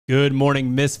Good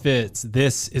morning, Misfits.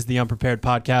 This is the Unprepared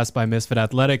podcast by Misfit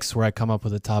Athletics, where I come up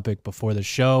with a topic before the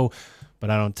show, but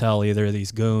I don't tell either of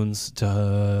these goons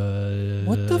to...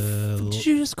 What the f did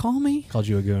you just call me? Called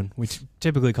you a goon. We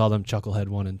typically call them Chucklehead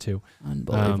 1 and 2.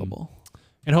 Unbelievable.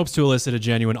 In hopes to elicit a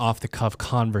genuine off-the-cuff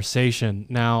conversation.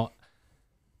 Now,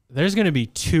 there's going to be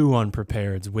two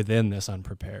Unprepareds within this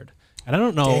Unprepared. And I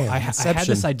don't know, Damn, I had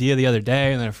this idea the other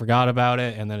day, and then I forgot about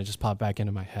it, and then it just popped back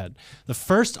into my head. The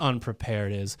first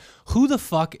Unprepared is, who the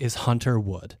fuck is Hunter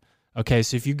Wood? Okay,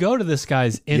 so if you go to this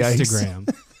guy's Instagram,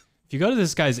 if you go to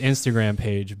this guy's Instagram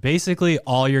page, basically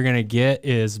all you're going to get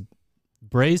is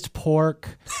braised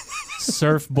pork,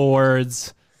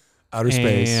 surfboards,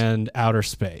 outer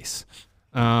space.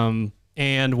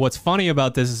 And what's funny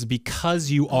about this is because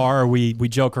you are, we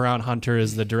joke around, Hunter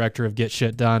is the director of Get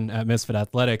Shit Done at Misfit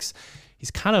Athletics. He's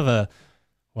kind of a,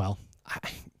 well,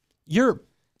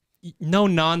 no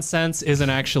nonsense isn't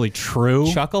actually true.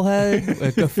 Chucklehead,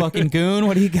 like a fucking goon.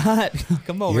 What do you got?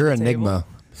 Come over. You're an enigma.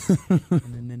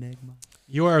 An enigma.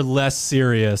 You are less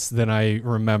serious than I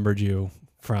remembered you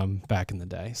from back in the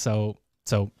day.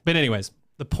 But anyways,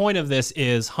 the point of this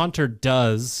is Hunter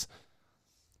does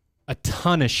a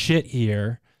ton of shit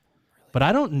here, but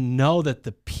I don't know that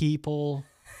the people,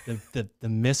 the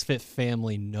Misfit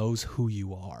family knows who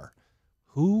you are.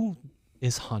 Who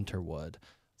is Hunter Wood?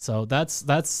 So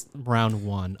that's round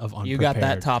one of Unprepared. You got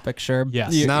that topic, sure.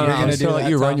 Yes. No, I'm just gonna let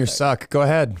you run your suck. Go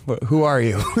ahead. Who are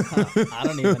you? I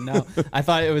don't even know. I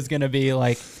thought it was gonna be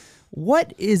like,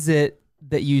 what is it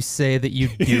that you say that you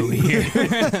do here?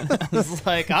 I was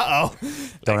like,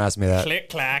 Don't ask me that. Click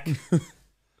clack.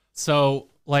 So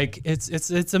like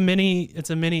it's a mini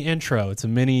intro. It's a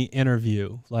mini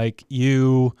interview. Like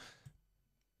you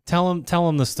tell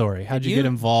them the story. How'd you get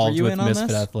involved with Misfit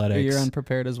Athletics? Or you're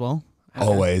Unprepared as well? Okay.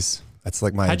 Always. That's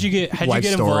like my How'd you get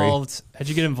story. involved? How'd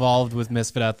you get involved with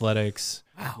Misfit Athletics?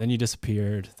 Wow. Then you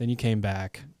disappeared. Then you came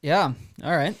back. Yeah.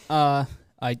 All right.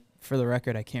 For the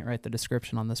record, I can't write the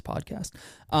description on this podcast.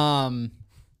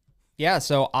 Yeah.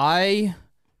 So I,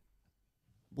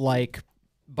 like,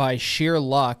 by sheer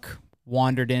luck,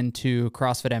 wandered into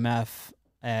CrossFit MF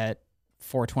at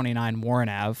 429 Warren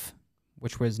Ave,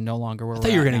 which was no longer where I we're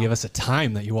thought you were at going to now. give us a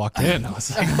time that you walked in. I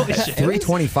was like, holy shit.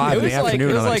 3:25 in the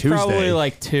afternoon on a Tuesday. Probably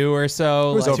like 2 or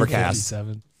so. It was like overcast.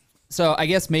 So I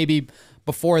guess maybe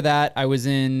before that, I was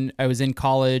in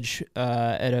college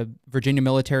at a Virginia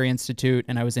Military Institute,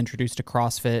 and I was introduced to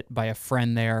CrossFit by a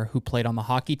friend there who played on the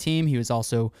hockey team. He was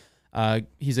also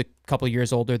he's a couple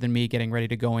years older than me, getting ready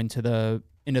to go into the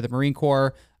Marine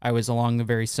Corps. I was along a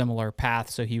very similar path,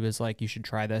 so he was like, "You should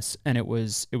try this," and it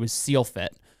was SEAL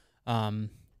Fit. And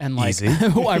like,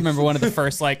 I remember one of the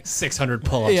first like 600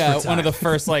 pull-ups. Yeah, one of the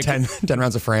first like 10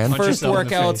 rounds of Fran. first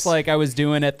workouts like I was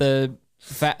doing at the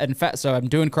fat. So I'm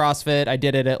doing CrossFit. I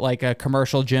did it at like a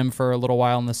commercial gym for a little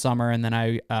while in the summer, and then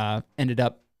I ended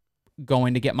up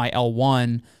going to get my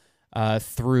L1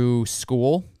 through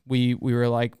school. We were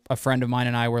like, a friend of mine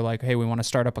and I were like, hey, we want to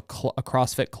start up a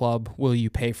CrossFit club. Will you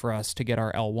pay for us to get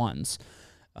our L1s?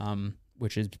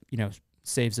 Which is,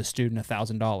 saves a student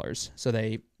 $1,000. So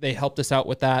they helped us out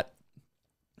with that.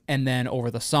 And then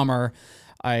over the summer,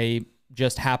 I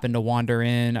just happened to wander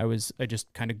in. I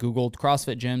just kind of Googled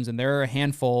CrossFit gyms, and there were a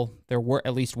handful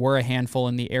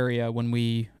in the area when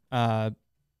we, at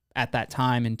that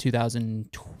time in 12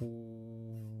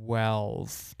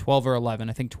 or 11,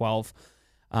 I think 12.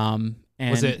 And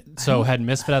was it had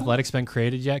Misfit Athletics been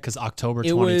created yet? Because October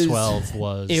 2012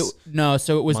 was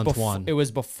month one. It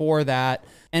was before that.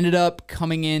 Ended up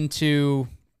coming into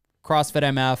CrossFit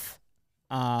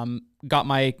MF. Got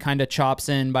my kind of chops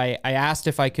in by, I asked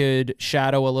if I could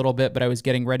shadow a little bit, but I was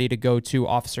getting ready to go to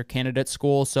officer candidate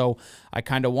school. So I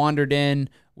kind of wandered in,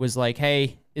 was like,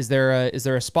 hey, is there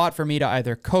a spot for me to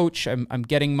either coach? I'm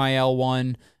getting my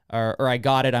L1 or I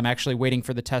got it. I'm actually waiting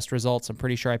for the test results. I'm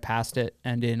pretty sure I passed it.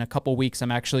 And in a couple weeks,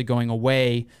 I'm actually going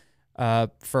away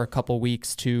for a couple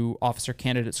weeks to officer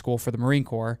candidate school for the Marine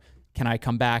Corps. Can I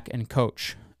come back and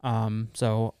coach?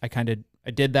 So I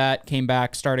did that, came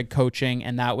back, started coaching,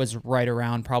 and that was right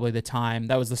around probably the time.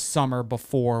 That was the summer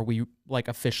before we like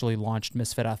officially launched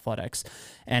Misfit Athletics.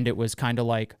 And it was kind of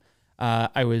like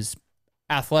I was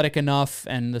athletic enough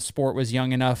and the sport was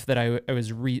young enough that I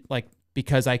was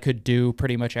because I could do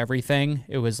pretty much everything.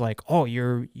 It was like, oh,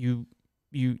 you're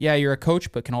a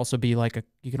coach, but can also be like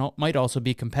might also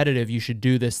be competitive. You should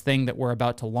do this thing that we're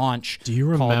about to launch. Do you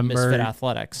remember called Misfit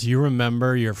Athletics? Do you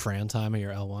remember your Fran time at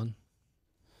your L1?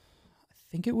 I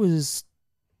think it was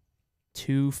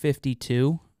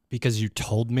 2:52. because you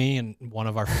told me in one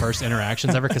of our first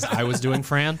interactions ever, because I was doing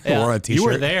Fran. Yeah. Or a t-shirt. You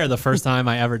were there the first time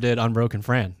I ever did Unbroken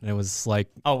Fran. And it was like...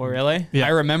 Oh, really? Yeah.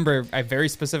 I very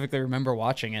specifically remember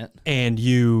watching it. And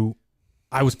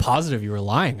I was positive you were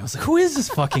lying. I was like, who is this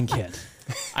fucking kid?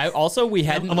 We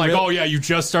hadn't... I'm like, oh yeah, you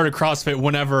just started CrossFit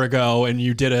whenever ago and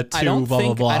you did it too, I don't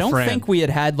think we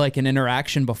had like an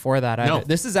interaction before that. No.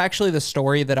 This is actually the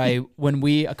story that a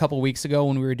couple weeks ago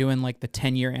when we were doing like the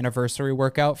 10-year anniversary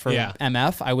workout for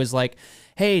MF, I was like,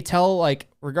 hey, tell like,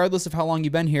 regardless of how long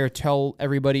you've been here, tell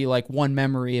everybody like one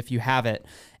memory if you have it.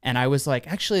 And I was like,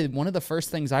 actually, one of the first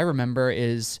things I remember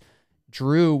is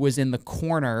Drew was in the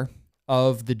corner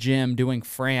of the gym doing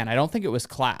Fran. I don't think it was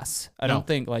class. I don't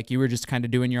think like you were just kind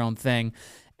of doing your own thing.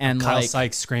 And Kyle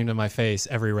Sykes screamed in my face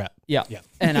every rep. Yeah.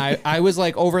 And I was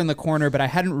like over in the corner, but I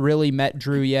hadn't really met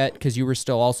Drew yet because you were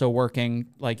still also working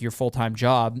like your full-time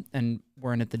job and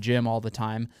weren't at the gym all the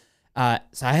time.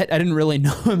 So I didn't really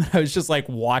know him. I was just like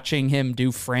watching him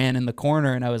do Fran in the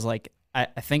corner. And I was like, I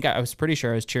was pretty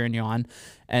sure I was cheering you on.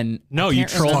 And no, you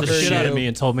trolled the shit out of me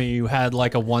and told me you had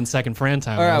like a 1 second Fran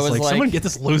time. I was like, someone get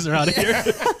this loser out of here.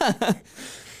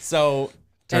 So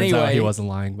turns out he wasn't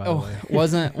lying, by the way.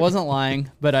 wasn't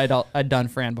lying, but I'd done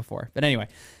Fran before. But anyway,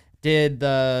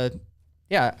 I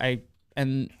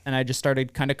just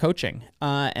started kind of coaching.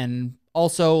 And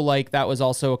also like that was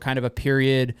also kind of a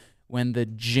period when the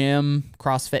gym,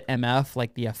 CrossFit MF,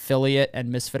 like the affiliate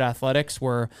and Misfit Athletics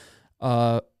were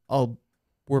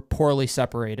poorly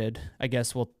separated. I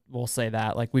guess we'll say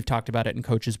that. Like we've talked about it in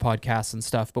coaches podcasts and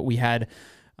stuff, but we had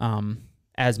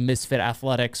as Misfit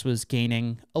Athletics was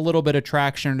gaining a little bit of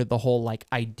traction, the whole like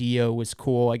idea was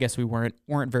cool. I guess we weren't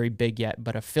very big yet,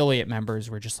 but affiliate members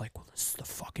were just like, well, this is the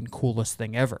fucking coolest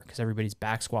thing ever because everybody's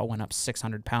back squat went up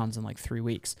 600 pounds in like 3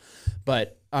 weeks.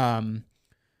 But I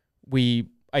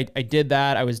did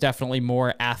that. I was definitely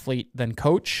more athlete than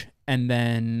coach, and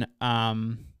then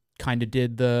kind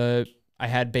of I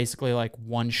had basically like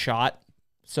one shot,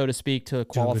 so to speak, to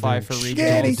qualify for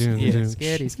regionals.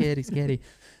 Scatty.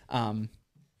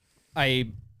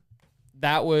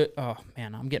 Oh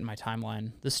man, I'm getting my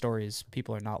timeline. This story is,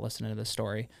 people are not listening to this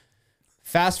story.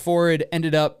 Fast forward,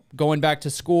 ended up going back to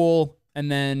school,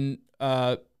 and then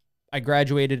I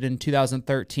graduated in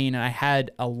 2013, and I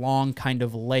had a long kind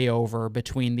of layover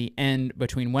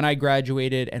between when I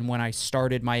graduated and when I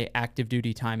started my active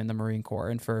duty time in the Marine Corps.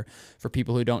 And for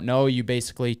people who don't know, you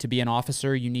basically, to be an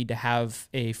officer, you need to have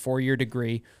a 4-year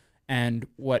degree. And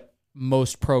what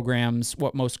most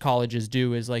colleges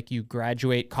do is like you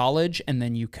graduate college and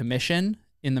then you commission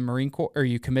in the Marine Corps, or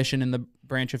you commission in the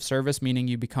branch of service, meaning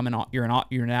you become you're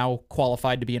now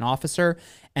qualified to be an officer,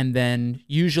 and then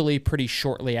usually pretty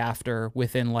shortly after,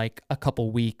 within like a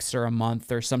couple weeks or a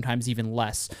month or sometimes even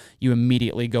less, you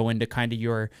immediately go into kind of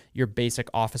your basic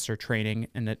officer training,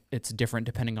 and it's different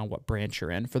depending on what branch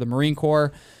you're in. For the Marine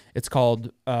Corps, it's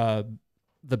called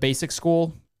the Basic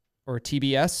School, or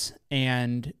TBS,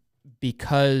 and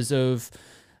because of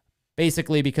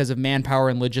manpower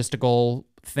and logistical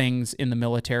things in the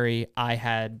military, I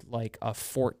had like a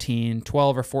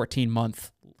 12 or 14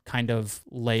 month kind of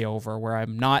layover where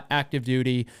I'm not active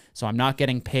duty, so I'm not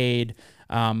getting paid,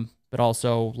 but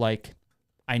also like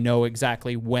I know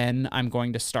exactly when I'm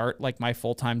going to start like my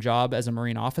full-time job as a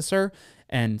Marine officer,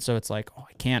 and so it's like, oh,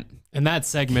 I can't. And that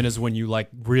segment is when you like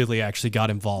really actually got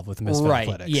involved with Misfit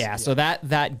Athletics. Yeah. So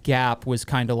that gap was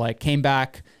kind of like, came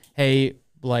back, hey,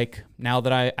 like now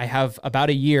that I have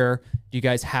about a year, do you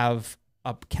guys have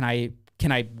can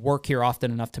I work here often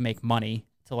enough to make money,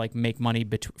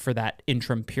 for that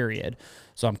interim period?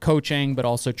 So I'm coaching, but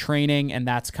also training. And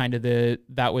that's kind of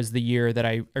that was the year that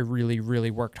I really,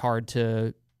 really worked hard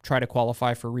to try to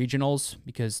qualify for regionals,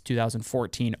 because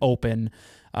 2014 Open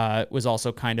was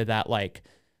also kind of that, like,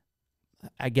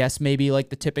 I guess maybe like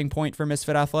the tipping point for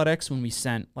Misfit Athletics, when we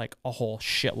sent like a whole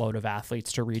shitload of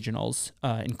athletes to regionals,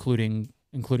 including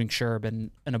Sherb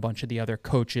and a bunch of the other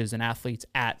coaches and athletes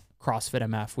at CrossFit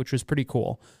MF, which was pretty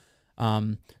cool.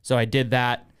 So I did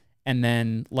that. And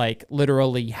then like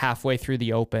literally halfway through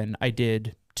the Open, I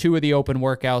did 2 of the Open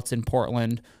workouts in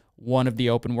Portland, 1 of the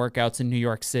Open workouts in New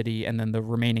York City, and then the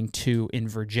remaining 2 in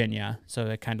Virginia. So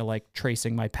that kind of like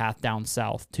tracing my path down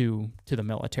south to the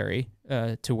military,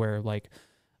 to where like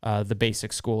the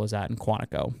basic school is at in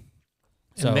Quantico.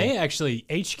 So, and they actually,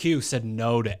 HQ said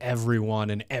no to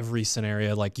everyone in every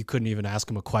scenario. Like you couldn't even ask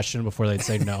them a question before they'd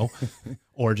say no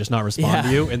or just not respond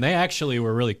to you. And they actually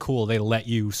were really cool. They let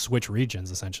you switch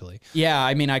regions essentially. Yeah.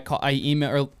 I mean, I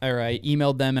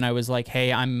emailed them and I was like,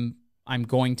 hey, I'm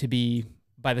going to be,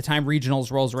 by the time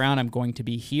regionals rolls around, I'm going to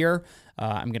be here.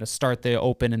 I'm going to start the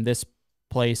Open in this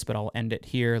place, but I'll end it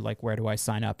here. Like, where do I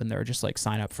sign up? And they're just like,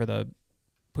 sign up for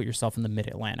put yourself in the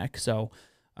Mid-Atlantic. So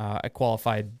I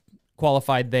qualified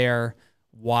there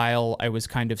while I was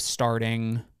kind of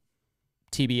starting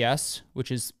TBS,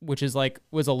 which is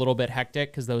was a little bit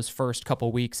hectic because those first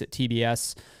couple weeks at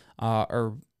TBS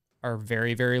are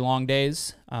very, very long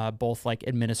days, both like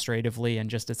administratively and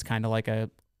just it's kind of like a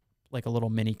little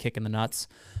mini kick in the nuts.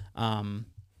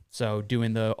 So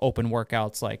doing the open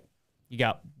workouts, like you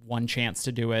got one chance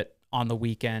to do it on the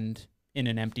weekend in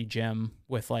an empty gym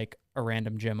with like a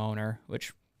random gym owner,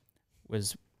 which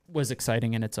was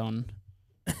exciting in its own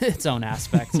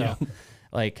aspect. So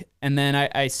like, and then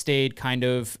I stayed kind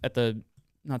of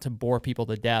not to bore people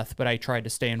to death, but I tried to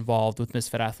stay involved with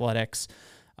Misfit Athletics.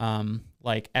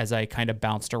 Like as I kind of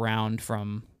bounced around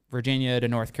from Virginia to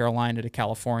North Carolina to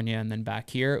California and then back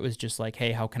here, it was just like,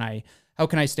 hey, how can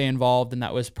I stay involved? And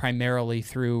that was primarily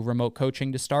through remote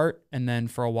coaching to start. And then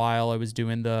for a while I was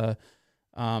doing the,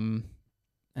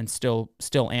 and still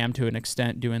am to an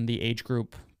extent, doing the age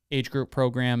group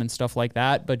program and stuff like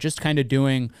that, but just kind of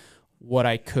doing what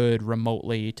I could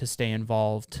remotely to stay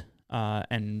involved,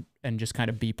 and just kind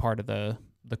of be part of the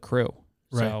crew.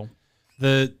 Right. So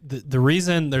the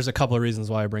reason, there's a couple of reasons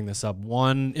why I bring this up.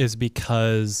 One is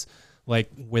because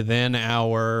like within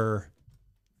our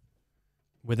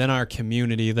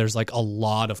community, there's like a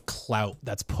lot of clout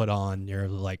that's put on your,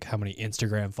 like how many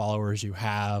Instagram followers you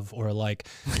have, or like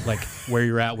where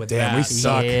you're at with that. We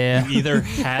suck. Yeah. You either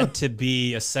had to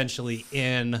be essentially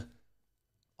in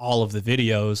all of the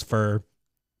videos for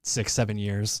 6-7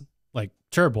 years, like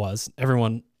Cherb was.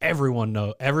 Everyone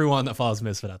that follows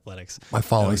Misfit Athletics. My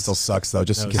following still sucks though,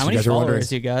 just in case how you many guys are wondering.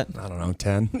 followers you got? I don't know,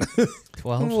 10.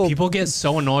 12? People get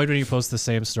so annoyed when you post the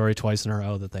same story twice in a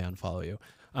row that they unfollow you.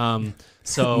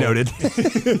 So Noted.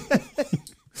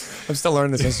 I'm still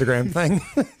learning this Instagram thing.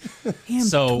 Damn,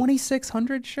 So-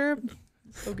 2,600, sure.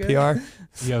 So good. PR.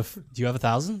 do you have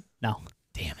 1,000? No.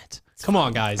 Damn it. Come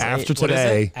on, guys. After What is it?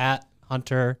 today. At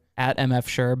Hunter. At MF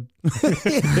Sherb.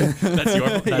 That's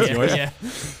yours. Yeah.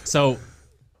 So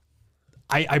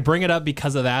I bring it up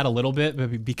because of that a little bit,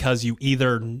 but because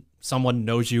someone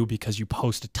knows you because you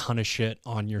post a ton of shit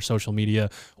on your social media,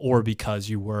 or because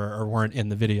you were or weren't in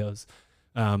the videos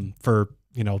for,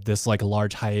 this like a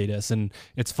large hiatus. And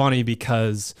it's funny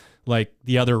because like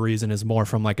the other reason is more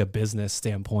from like a business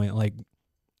standpoint. Like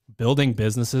building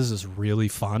businesses is really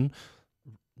fun.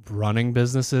 Running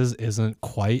businesses isn't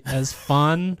quite as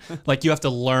fun. Like you have to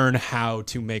learn how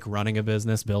to make running a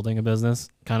business, building a business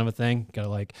kind of a thing. Got to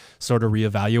like sort of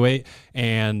reevaluate.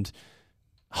 And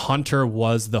Hunter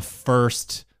was the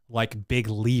first like big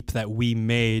leap that we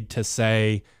made to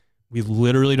say, we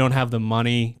literally don't have the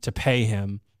money to pay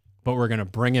him, but we're going to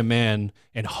bring him in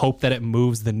and hope that it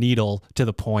moves the needle to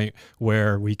the point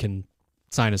where we can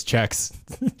sign his checks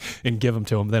and give them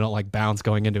to him. They don't like bounce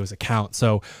going into his account.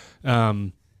 So,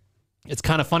 it's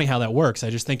kind of funny how that works. I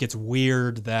just think it's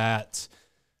weird that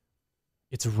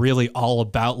it's really all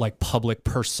about like public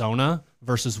persona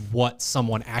versus what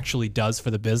someone actually does for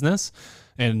the business.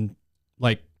 And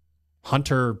like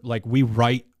Hunter, like we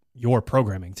write your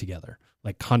programming together.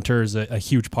 Like Hunter's a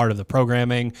huge part of the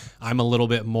programming. I'm a little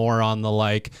bit more on the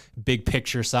like big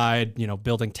picture side,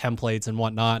 building templates and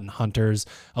whatnot. And Hunter's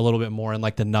a little bit more in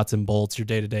like the nuts and bolts, your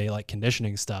day-to-day like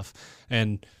conditioning stuff.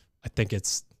 And I think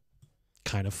it's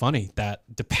kind of funny that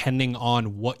depending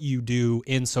on what you do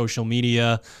in social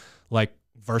media, like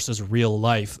versus real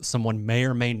life, someone may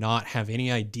or may not have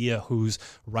any idea who's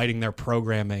writing their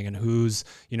programming and who's,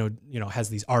 has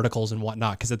these articles and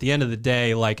whatnot. Because at the end of the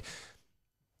day, like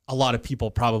a lot of people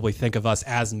probably think of us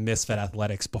as Misfit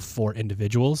Athletics before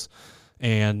individuals.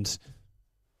 And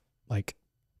like,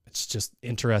 it's just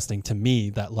interesting to me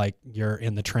that like you're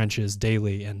in the trenches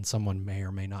daily and someone may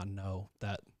or may not know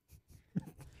that.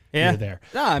 Yeah. You're there.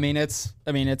 No, I mean it's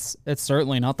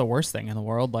certainly not the worst thing in the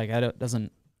world. Like it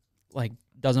doesn't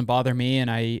bother me, and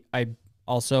I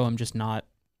also am just not.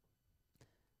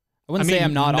 I wouldn't say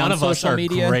I'm not none on of social us are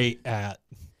media. great at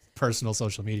personal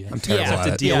social media. I'm terrible You have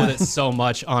to at it. deal with it so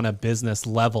much on a business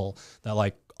level that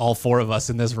like all four of us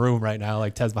in this room right now,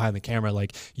 like Ted's behind the camera,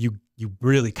 like you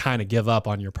really kind of give up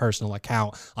on your personal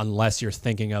account unless you're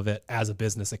thinking of it as a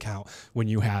business account. When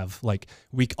you have like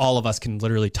all of us can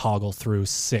literally toggle through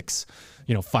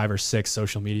 5 or 6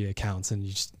 social media accounts, and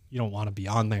you don't want to be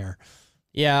on there.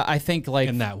 Yeah, I think like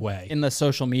in that way, in the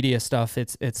social media stuff,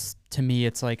 it's to me,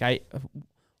 it's like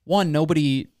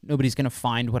nobody's gonna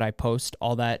find what I post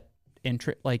all that.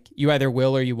 Like you either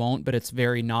will or you won't, but it's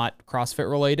very not CrossFit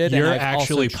related. You're and I've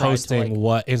actually also tried posting to, like,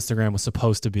 what Instagram was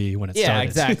supposed to be when it started. Yeah,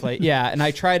 exactly. Yeah, and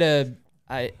I try to.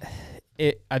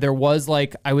 There was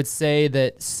like I would say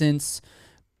that since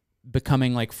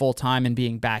becoming like full-time and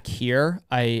being back here,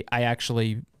 I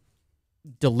actually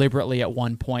deliberately at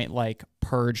one point like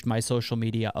purged my social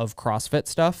media of CrossFit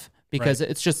stuff, because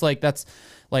it's just like, that's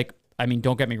like, I mean,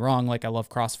 don't get me wrong, like I love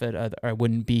CrossFit. I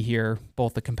wouldn't be here,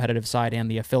 both the competitive side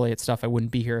and the affiliate stuff. I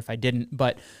wouldn't be here if I didn't,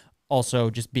 but also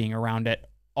just being around it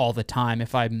all the time.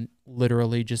 If I'm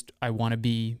literally just, I want to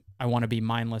be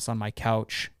mindless on my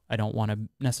couch. I don't want to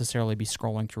necessarily be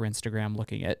scrolling through Instagram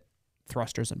looking at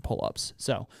thrusters and pull-ups.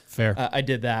 So fair. I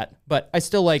did that, but I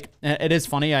still like, it is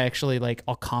funny. I actually like,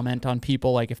 I'll comment on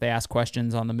people. Like if they ask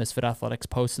questions on the Misfit Athletics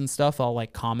posts and stuff, I'll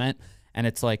like comment, and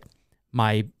it's like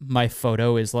my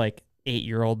photo is like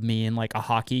 8-year-old me in like a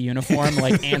hockey uniform,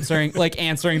 like answering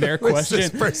their question.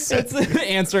 It's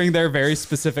answering their very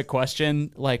specific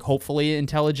question, like hopefully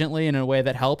intelligently in a way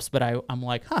that helps. But I'm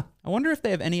like, I wonder if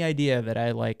they have any idea that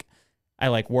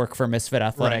I work for Misfit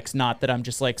Athletics, not that I'm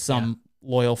just like some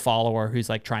loyal follower who's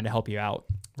like trying to help you out.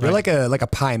 You're like a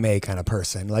Pai Mei kind of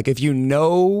person. Like if you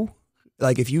know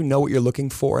what you're looking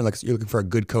for, and like you're looking for a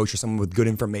good coach or someone with good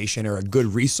information or a good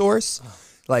resource,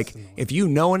 like if you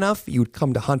know enough, you would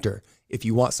come to Hunter. If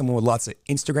you want someone with lots of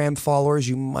Instagram followers,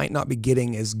 you might not be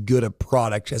getting as good a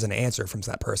product as an answer from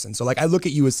that person. So like I look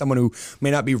at you as someone who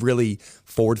may not be really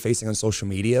forward facing on social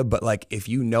media, but like if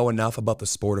you know enough about the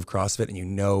sport of CrossFit and you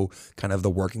know kind of the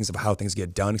workings of how things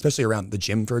get done, especially around the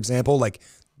gym, for example, like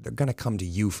they're going to come to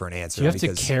you for an answer. Do you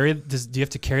have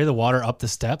to carry the water up the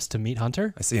steps to meet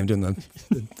Hunter? I see him doing the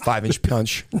 5-inch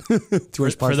punch,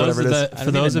 2-inch punch, whatever it is.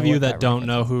 For those of you that don't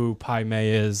know who Pai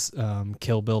Mei is,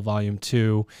 Kill Bill Volume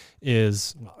 2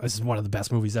 this is one of the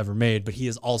best movies ever made, but he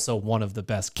is also one of the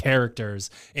best characters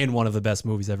in one of the best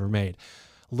movies ever made.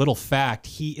 Little fact,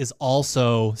 he is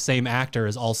also, same actor,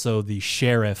 is also the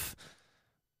sheriff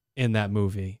in that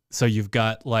movie. So you've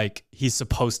got like, he's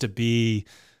supposed to be,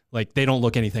 like, they don't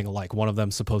look anything alike. One of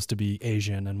them's supposed to be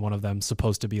Asian, and one of them's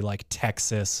supposed to be like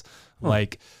Texas,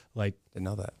 like didn't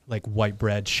know that, like white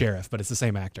bread sheriff, but it's the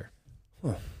same actor.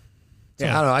 Huh.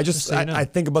 Yeah, I don't know. I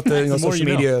think about the social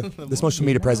media, the social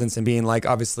media presence, and being like,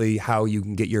 obviously how you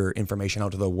can get your information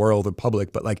out to the world or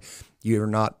public, but like you're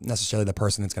not necessarily the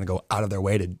person that's going to go out of their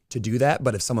way to do that.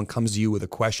 But if someone comes to you with a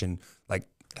question, like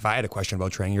if I had a question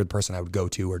about training, you're the person I would go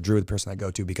to, or Drew, the person I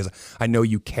go to, because I know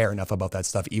you care enough about that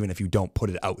stuff, even if you don't put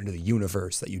it out into the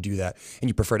universe, that you do that, and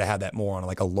you prefer to have that more on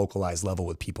like a localized level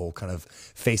with people, kind of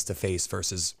face to face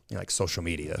versus like social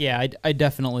media. Yeah, I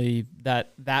definitely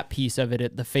that piece of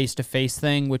it, the face to face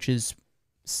thing, which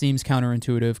seems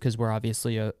counterintuitive because we're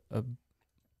obviously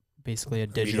basically a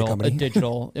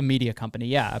digital media company.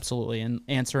 Yeah, absolutely, and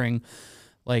answering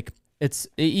like. It's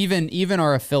even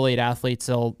our affiliate athletes,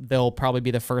 they'll probably be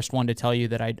the first one to tell you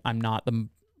that I'm not the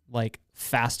like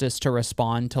fastest to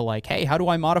respond to like, hey, how do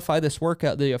I modify this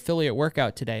workout, the affiliate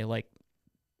workout today? Like,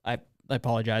 I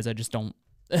apologize, I just don't.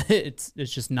 It's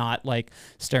just not like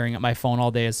staring at my phone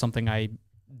all day is something I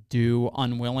do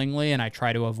unwillingly, and I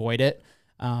try to avoid it.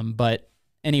 But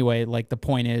anyway, like the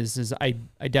point is I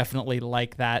definitely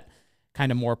like that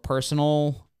kind of more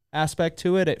personal aspect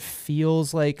to it. It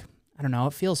feels like, I don't know,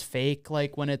 it feels fake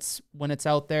like when it's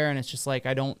out there, and it's just like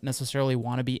I don't necessarily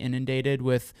want to be inundated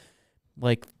with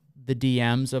like the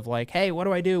DMs of like, hey, what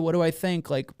do I do? What do I think?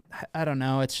 Like, I don't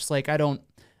know. It's just like I don't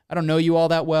know you all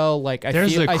that well. Like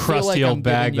there's a crusty old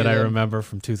bag that I remember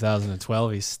from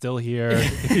 2012. He's still here.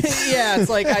 Yeah, it's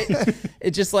like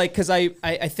it's just like because I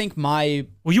think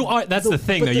that's the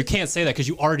thing though. You can't say that because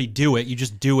you already do it. You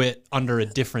just do it under a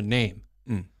different name.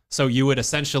 So you would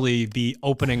essentially be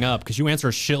opening up because you answer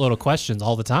a shitload of questions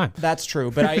all the time. That's true.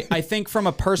 But I think from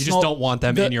a personal... You just don't want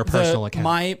them in your personal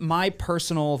account. My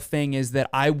personal thing is that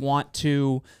I want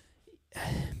to...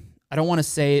 I don't want to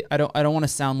say... I don't want to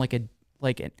sound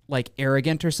like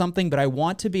arrogant or something, but I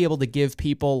want to be able to give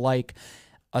people like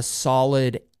a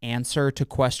solid answer to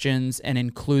questions and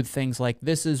include things like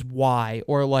this is why,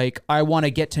 or like I want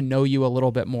to get to know you a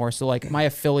little bit more. So like my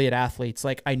affiliate athletes,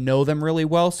 like I know them really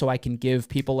well, so I can give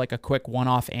people like a quick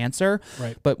one-off answer.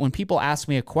 Right. But when people ask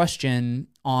me a question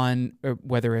on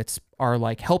whether it's our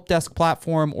like help desk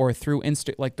platform or through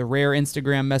like the rare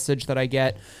Instagram message that I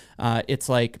get, it's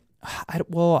like, I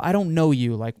don't know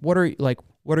you. Like, what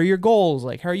are your goals?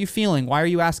 Like, how are you feeling? Why are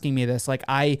you asking me this? Like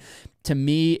to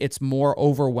me, it's more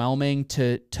overwhelming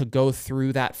to go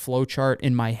through that flow chart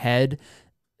in my head.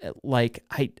 Like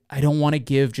I don't want to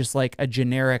give just like a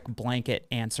generic blanket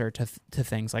answer to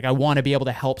things. Like I want to be able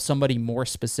to help somebody more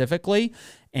specifically.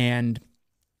 And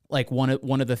like one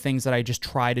of the things that I just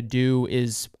try to do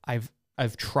is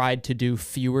I've tried to do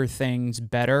fewer things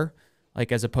better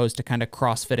like as opposed to kind of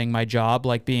CrossFitting my job,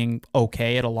 like being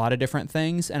okay at a lot of different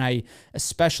things. And I,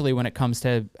 especially when it comes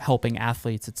to helping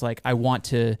athletes, it's like I want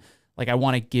to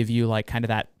give you like kind of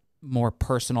that more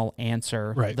personal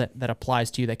answer that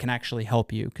applies to you, that can actually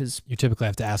help you, because you typically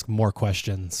have to ask more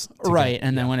questions.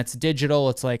 And then when it's digital,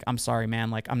 it's like, I'm sorry, man,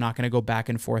 like I'm not going to go back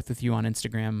and forth with you on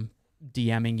Instagram,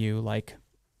 DMing you like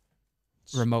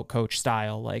remote coach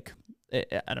style. Like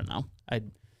I don't know.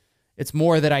 It's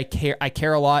more that I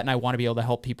care a lot, and I want to be able to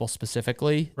help people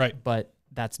specifically. Right. But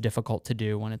that's difficult to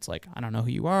do when it's like, I don't know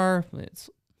who you are.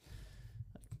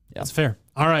 That's fair.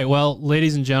 All right. Well,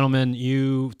 ladies and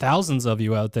gentlemen, thousands of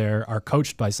you out there are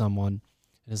coached by someone.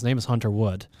 And his name is Hunter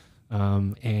Wood.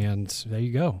 And there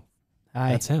you go.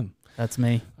 Hi. That's him. That's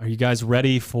me. Are you guys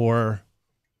ready for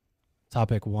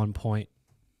topic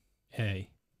 1.A?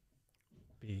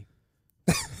 B.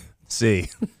 C.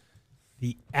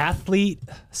 The athlete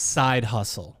side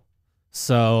hustle.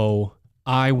 So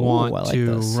I want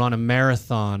to run a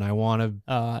marathon. I want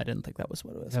to. I didn't think that was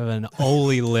what it was. Have an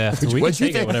Oli lift. What'd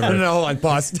you think? Whatever. No, I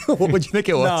paused. What would you think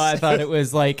it was? No, I thought it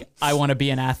was like, I want to be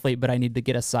an athlete, but I need to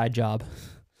get a side job.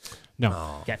 No.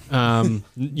 Oh. Okay.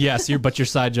 Yes, but your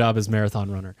side job is marathon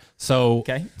runner. So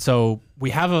okay. So we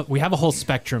have a whole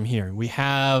spectrum here. We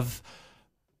have.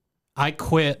 I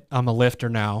quit. I'm a lifter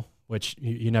now. Which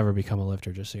you never become a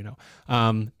lifter, just so you know.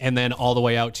 And then all the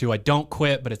way out to I don't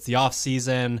quit, but it's the off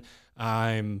season.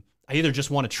 I either just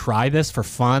want to try this for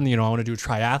fun, I want to do a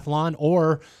triathlon,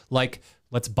 or like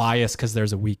let's bias because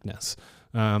there's a weakness.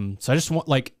 So I just want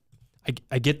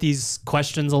I get these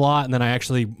questions a lot, and then I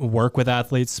actually work with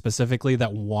athletes specifically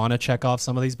that want to check off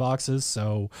some of these boxes.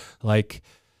 So like,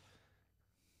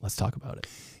 let's talk about it.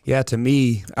 Yeah, to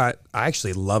me, I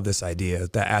actually love this idea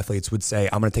that athletes would say,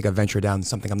 I'm going to take a venture down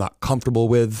something I'm not comfortable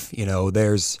with.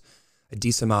 There's a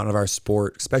decent amount of our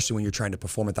sport, especially when you're trying to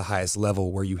perform at the highest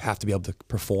level, where you have to be able to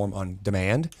perform on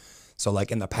demand. So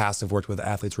like in the past, I've worked with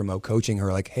athletes remote coaching who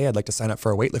are like, hey, I'd like to sign up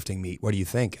for a weightlifting meet. What do you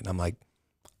think? And I'm like,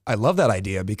 I love that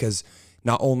idea, because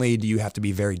not only do you have to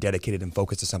be very dedicated and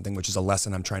focused to something, which is a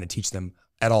lesson I'm trying to teach them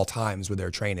at all times with their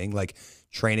training. Like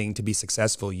training to be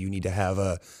successful, you need to have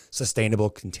a sustainable,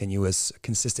 continuous,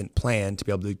 consistent plan to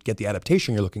be able to get the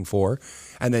adaptation you're looking for.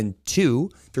 And then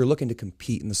two, if you're looking to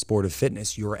compete in the sport of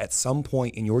fitness, you're at some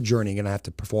point in your journey going to have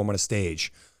to perform on a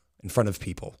stage in front of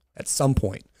people at some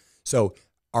point. So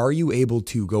are you able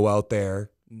to go out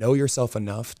there, know yourself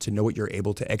enough to know what you're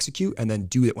able to execute, and then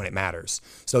do it when it matters?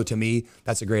 So to me,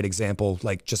 that's a great example,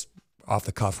 like just off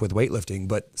the cuff with weightlifting,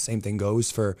 but same thing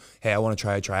goes for, hey, I want to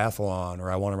try a triathlon,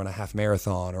 or I want to run a half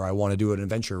marathon, or I want to do an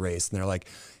adventure race. And they're like,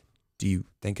 do you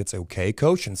think it's okay,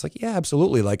 coach? And it's like, yeah,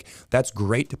 absolutely. Like that's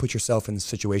great to put yourself in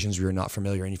situations where you're not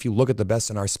familiar. And if you look at the best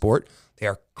in our sport, they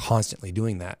are constantly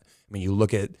doing that. I mean, you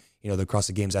look at, the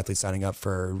CrossFit Games athletes signing up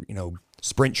for,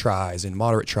 sprint tries and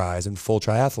moderate tries and full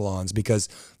triathlons, because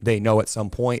they know at some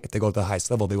point, if they go to the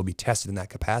highest level, they will be tested in that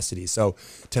capacity. So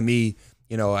to me,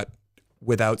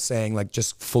 without saying like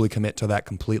just fully commit to that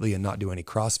completely and not do any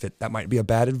CrossFit, that might be a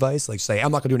bad advice. Like say,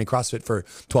 I'm not gonna do any CrossFit for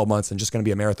 12 months and just gonna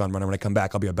be a marathon runner. When I come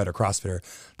back, I'll be a better CrossFitter.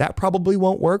 That probably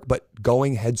won't work, but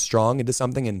going headstrong into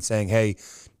something and saying, hey,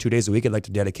 2 days a week, I'd like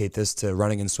to dedicate this to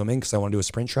running and swimming because I want to do a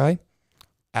sprint try.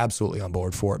 Absolutely on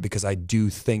board for it, because I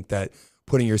do think that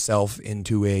putting yourself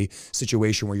into a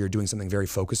situation where you're doing something very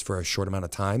focused for a short amount of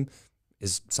time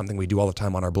is something we do all the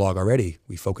time on our blog already.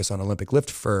 We focus on Olympic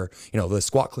lift for, the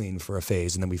squat clean for a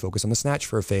phase, and then we focus on the snatch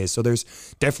for a phase. So there's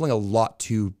definitely a lot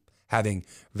to having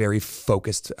very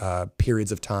focused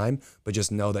periods of time, but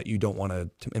just know that you don't want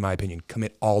to, in my opinion,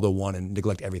 commit all to one and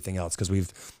neglect everything else. Because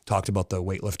we've talked about the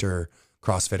weightlifter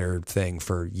CrossFitter thing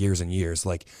for years and years.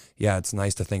 Like, yeah, it's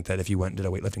nice to think that if you went and did a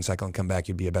weightlifting cycle and come back,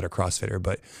 you'd be a better CrossFitter,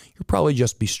 but you'll probably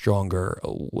just be stronger a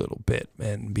little bit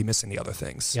and be missing the other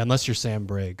things. Yeah, unless you're Sam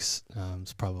Briggs,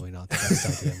 it's probably not the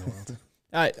best idea in the world.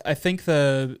 I think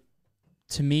to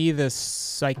me, the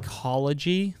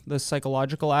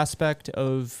psychological aspect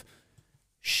of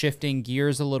shifting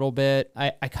gears a little bit,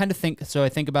 I kind of think, so I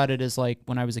think about it as like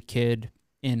when I was a kid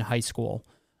in high school,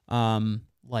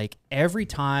 like every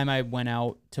time I went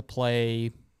out to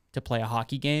play a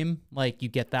hockey game, like you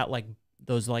get that, like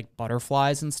those like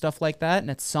butterflies and stuff like that. And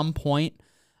at some point,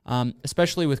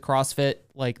 especially with CrossFit,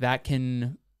 like that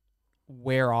can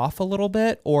wear off a little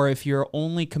bit. Or if you're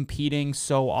only competing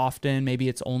so often, maybe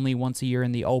it's only once a year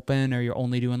in the open, or you're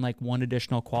only doing like one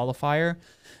additional qualifier.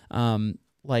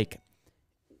 Like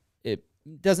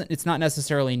it's not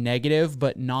necessarily negative,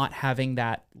 but not having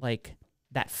that like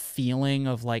that feeling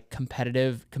of like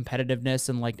competitiveness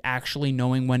and like actually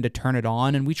knowing when to turn it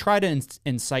on. And we try to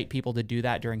incite people to do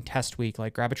that during test week,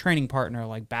 like grab a training partner,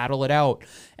 like battle it out.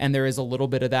 And there is a little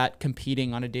bit of that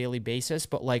competing on a daily basis.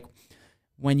 But like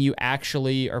when you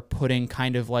actually are putting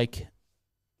kind of like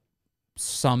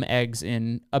some eggs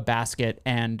in a basket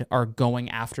and are going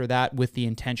after that with the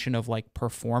intention of like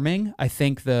performing, I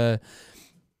think the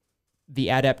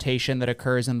adaptation that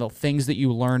occurs and the things that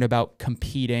you learn about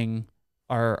competing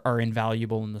are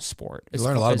invaluable in the sport. You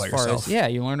learn a lot about yourself. Yeah,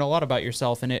 you learn a lot about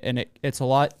yourself, and it's a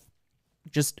lot.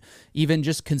 Just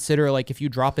consider like if you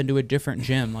drop into a different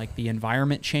gym, like the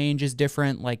environment change is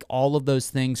different. Like all of those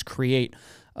things create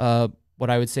what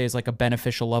I would say is like a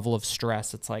beneficial level of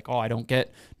stress. It's like, oh, you don't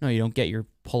get your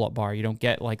pull-up bar, you don't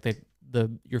get like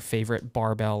your favorite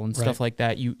barbell and stuff like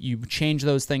that. You change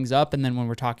those things up, and then when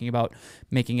we're talking about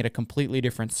making it a completely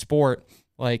different sport,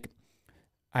 like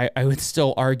I would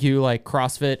still argue like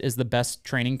CrossFit is the best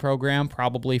training program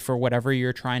probably for whatever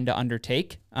you're trying to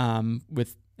undertake. And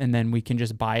then we can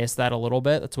just bias that a little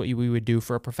bit. That's what we would do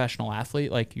for a professional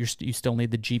athlete. Like you still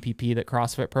need the GPP that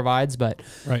CrossFit provides, but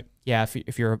yeah,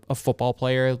 if you're a football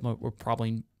player,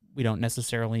 we don't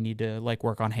necessarily need to like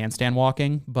work on handstand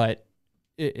walking, but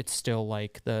it's still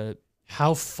like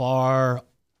how far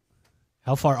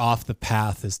off the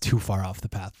path is too far off the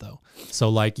path though. So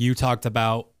like you talked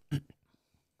about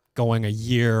going a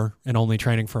year and only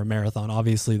training for a marathon.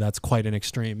 Obviously that's quite an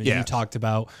extreme. And you talked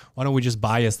about, why don't we just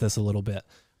bias this a little bit?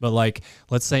 But like,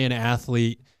 let's say an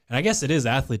athlete, and I guess it is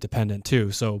athlete dependent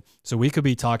too. So we could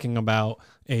be talking about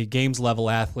a games level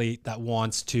athlete that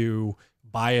wants to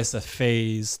bias a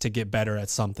phase to get better at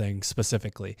something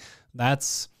specifically.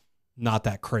 That's not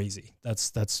that crazy.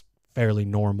 That's fairly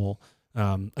normal,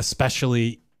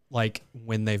 especially like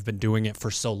when they've been doing it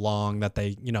for so long that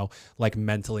they, like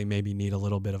mentally maybe need a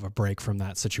little bit of a break from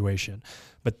that situation.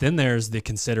 But then there's the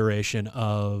consideration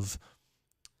of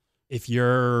if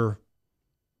you're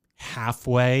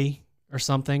halfway or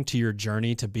something to your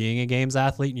journey to being a games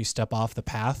athlete and you step off the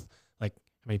path, like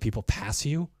how many people pass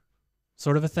you,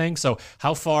 sort of a thing. So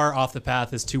how far off the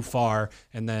path is too far?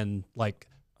 And then like,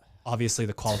 obviously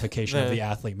the qualification of the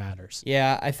athlete matters.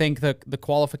 Yeah, I think the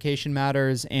qualification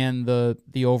matters and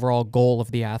the overall goal of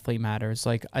the athlete matters.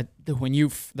 Like when you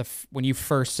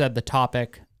first said the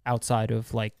topic outside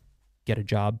of like get a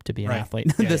job to be an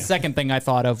athlete, the second thing I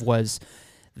thought of was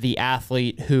the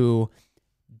athlete who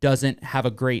doesn't have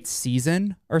a great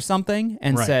season or something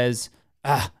and says,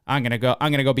 I'm gonna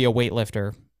go be a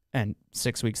weightlifter, and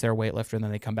 6 weeks they're a weightlifter, and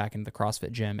then they come back into the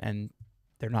CrossFit gym and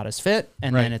they're not as fit,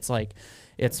 and then it's like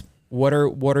what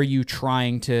are you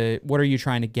trying to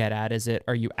get at?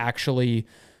 Are you actually,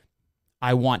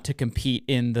 I want to compete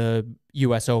in the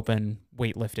US Open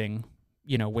weightlifting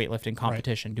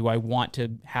competition. Do I want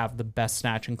to have the best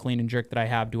snatch and clean and jerk that I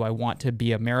have? Do I want to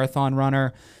be a marathon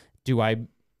runner? Do I,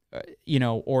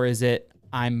 or is it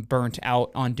I'm burnt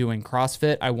out on doing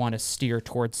CrossFit, I want to steer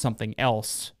towards something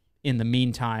else in the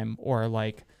meantime, or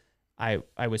like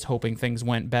I was hoping things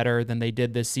went better than they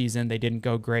did this season. They didn't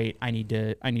go great. I need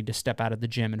to step out of the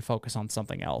gym and focus on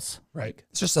something else. Right.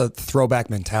 It's just a throwback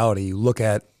mentality. You look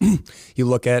at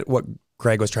what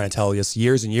Greg was trying to tell us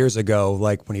years and years ago,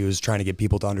 like when he was trying to get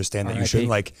people to understand that you shouldn't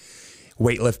like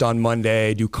weightlift on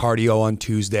Monday, do cardio on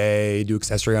Tuesday, do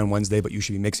accessory on Wednesday, but you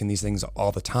should be mixing these things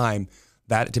all the time.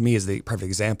 That to me is the perfect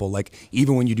example. Like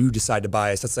even when you do decide to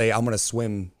bias, let's say I'm going to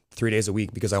swim 3 days a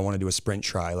week because I want to do a sprint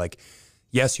try. Like,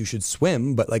 yes, you should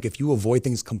swim, but like if you avoid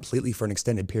things completely for an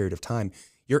extended period of time,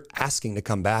 you're asking to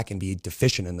come back and be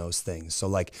deficient in those things. So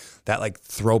like that like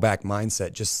throwback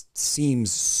mindset just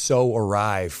seems so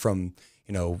awry from,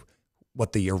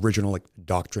 what the original like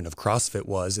doctrine of CrossFit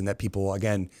was, and that people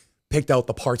again picked out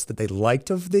the parts that they liked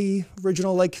of the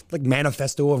original like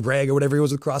manifesto of Greg or whatever he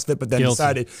was with CrossFit, but then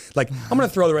decided like I'm gonna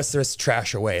throw the rest of this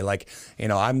trash away. Like,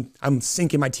 I'm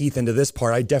sinking my teeth into this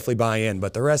part. I definitely buy in,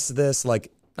 but the rest of this,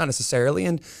 like, not necessarily.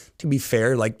 And to be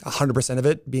fair, like 100% of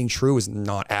it being true is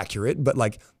not accurate, but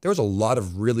like there was a lot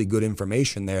of really good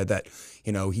information there that,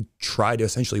 he tried to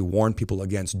essentially warn people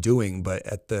against doing, but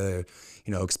at the,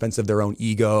 expense of their own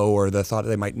ego or the thought that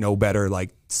they might know better,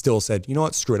 like still said, you know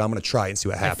what, screw it, I'm going to try it and see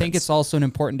what happens. I think it's also an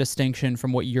important distinction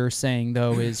from what you're saying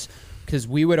though, is because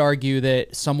we would argue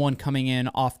that someone coming in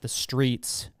off the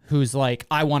streets who's like,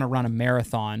 I want to run a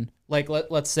marathon, like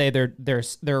let's say they're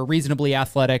a reasonably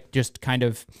athletic, just kind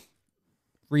of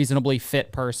reasonably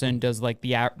fit person, does like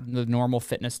the normal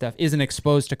fitness stuff, isn't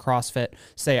exposed to CrossFit,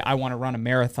 say I want to run a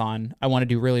marathon, I want to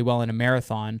do really well in a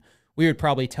marathon. We would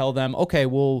probably tell them, okay,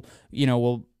 we'll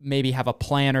maybe have a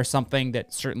plan or something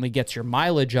that certainly gets your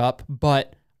mileage up,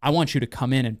 but I want you to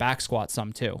come in and back squat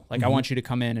some too. Like I want you to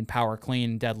come in and power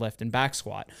clean, deadlift, and back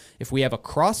squat. If we have a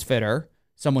CrossFitter,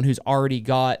 someone who's already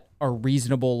got a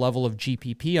reasonable level of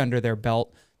GPP under their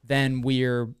belt, then we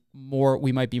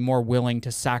might be more willing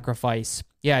to sacrifice.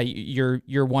 Yeah,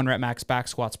 your 1 rep max back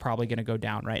squat's probably going to go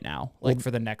down right now, like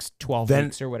for the next 12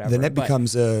 weeks or whatever. Then it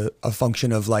becomes a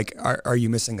function of like, are you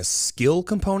missing a skill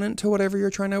component to whatever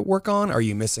you're trying to work on? Are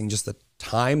you missing just the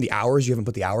time, the hours? You haven't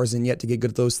put the hours in yet to get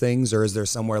good at those things? Or is there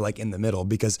somewhere like in the middle?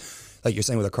 Because like you're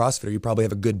saying with a CrossFitter, you probably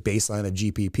have a good baseline of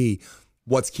GPP.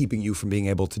 What's keeping you from being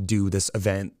able to do this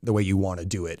event the way you want to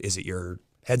do it? Is it your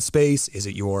headspace? Is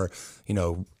it your,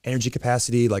 energy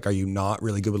capacity? Like, are you not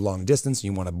really good with long distance and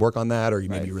you want to work on that? Or you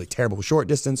maybe really terrible with short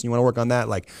distance and you want to work on that?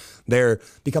 Like, there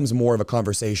becomes more of a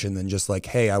conversation than just like,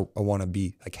 hey, I want to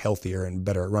be like healthier and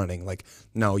better at running. Like,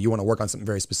 no, you want to work on something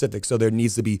very specific. So there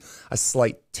needs to be a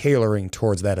slight tailoring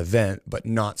towards that event, but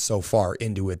not so far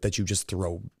into it that you just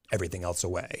throw everything else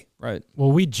away. Right.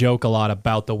 Well, we joke a lot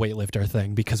about the weightlifter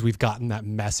thing because we've gotten that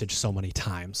message so many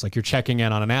times. Like, you're checking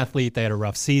in on an athlete, they had a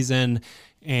rough season,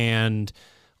 and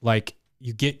like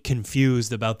you get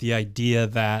confused about the idea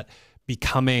that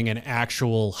becoming an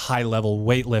actual high-level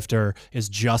weightlifter is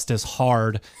just as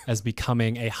hard as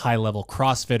becoming a high-level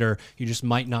CrossFitter. You just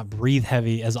might not breathe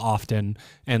heavy as often,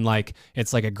 and like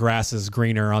it's like a grass is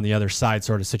greener on the other side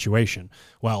sort of situation.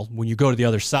 Well, when you go to the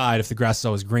other side, if the grass is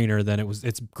always greener, then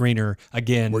it's greener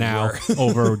again where now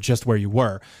over just where you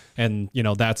were. And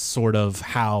that's sort of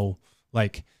how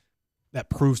like that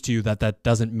proves to you that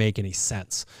doesn't make any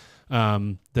sense.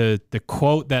 The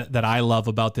quote that I love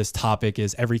about this topic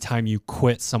is every time you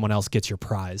quit, someone else gets your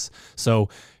prize. So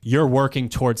you're working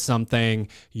towards something,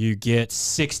 you get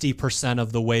 60%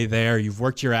 of the way there, you've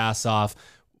worked your ass off.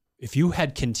 If you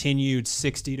had continued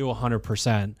 60 to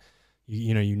 100%,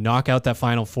 you knock out that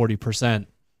final 40%,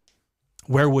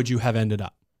 where would you have ended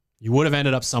up? You would have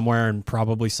ended up somewhere, and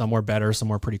probably somewhere better,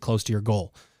 somewhere pretty close to your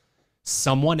goal.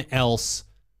 Someone else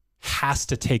has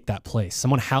to take that place.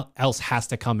 Someone else has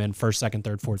to come in first, second,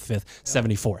 third, fourth, fifth,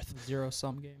 74th.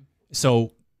 Zero-sum game.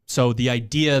 So the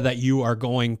idea that you are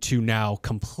going to now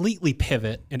completely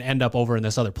pivot and end up over in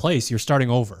this other place, you're starting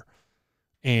over.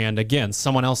 And again,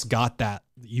 someone else got that.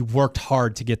 You worked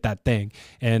hard to get that thing.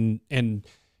 And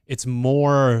it's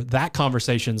more, that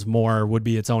conversation's more would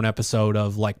be its own episode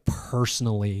of like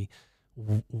personally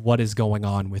what is going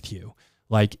on with you.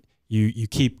 Like, you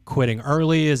keep quitting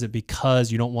early. Is it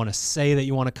because you don't want to say that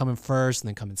you want to come in first and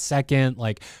then come in second?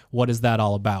 Like, what is that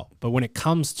all about? But when it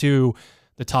comes to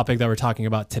the topic that we're talking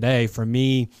about today, for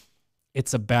me,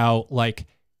 it's about like,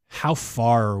 how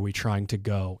far are we trying to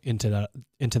go into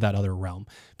that other realm?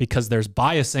 Because there's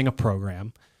biasing a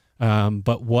program.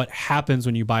 But what happens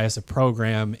when you bias a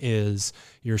program is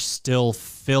you're still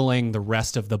filling the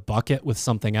rest of the bucket with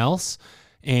something else.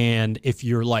 And if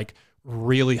you're like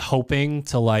really hoping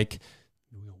to like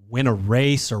win a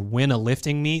race or win a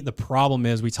lifting meet, the problem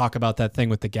is we talk about that thing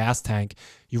with the gas tank.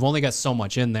 You've only got so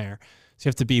much in there. So you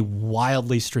have to be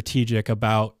wildly strategic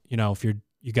about, if you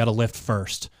got to lift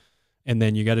first and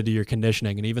then you got to do your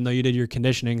conditioning. And even though you did your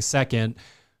conditioning second,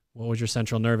 what was your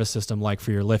central nervous system like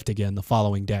for your lift again the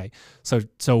following day?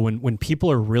 So when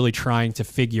people are really trying to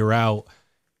figure out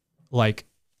like,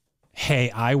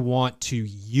 hey, I want to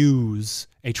use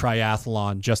a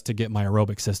triathlon just to get my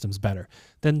aerobic systems better,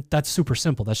 then that's super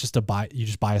simple. That's just you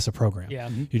just bias a program. Yeah.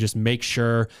 You just make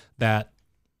sure that,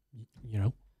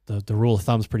 the rule of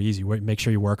thumb is pretty easy. Make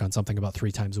sure you work on something about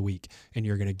 3 times a week, and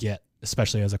you're going to get,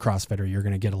 especially as a CrossFitter, you're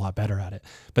going to get a lot better at it.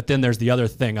 But then there's the other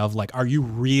thing of like, are you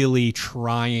really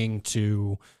trying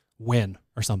to win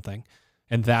or something?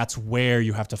 And that's where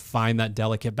you have to find that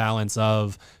delicate balance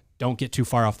of, don't get too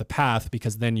far off the path,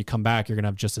 because then you come back, you're going to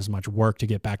have just as much work to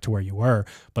get back to where you were.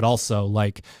 But also,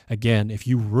 like, again, if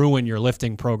you ruin your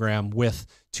lifting program with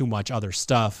too much other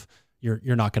stuff,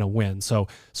 you're not going to win. So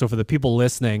for the people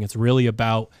listening, it's really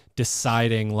about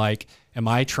deciding, like, am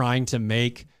I trying to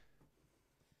make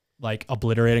like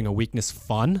obliterating a weakness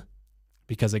fun?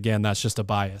 Because again, that's just a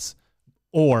bias.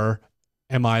 Or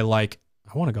am I like,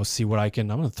 I want to go see what I'm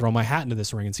going to throw my hat into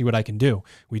this ring and see what I can do.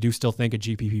 We do still think a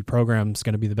GPP program is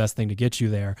going to be the best thing to get you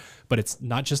there, but it's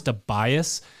not just a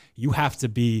bias. You have to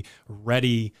be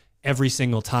ready every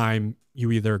single time you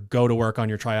either go to work on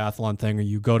your triathlon thing or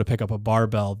you go to pick up a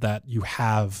barbell, that you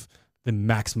have the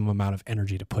maximum amount of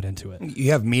energy to put into it.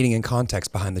 You have meaning and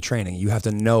context behind the training. You have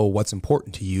to know what's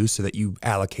important to you so that you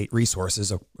allocate resources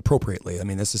appropriately. I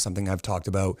mean, this is something I've talked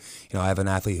about. I have an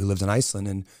athlete who lives in Iceland,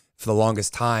 and for the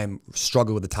longest time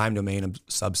struggled with the time domain of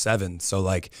sub 7. So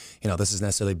like, this is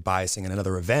necessarily biasing in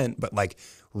another event, but like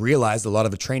realized a lot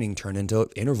of the training turned into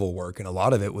interval work. And a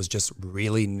lot of it was just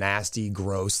really nasty,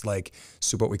 gross, like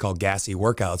super what we call gassy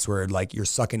workouts where like you're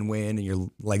sucking wind and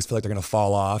your legs feel like they're going to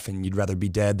fall off and you'd rather be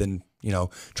dead than,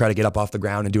 try to get up off the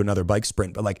ground and do another bike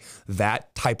sprint. But like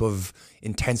that type of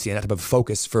intensity and that type of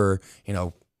focus for,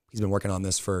 he's been working on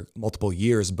this for multiple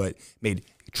years, but made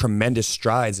tremendous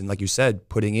strides. And like you said,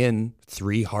 putting in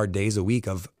 3 hard days a week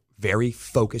of very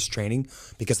focused training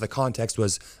because the context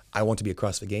was, I want to be a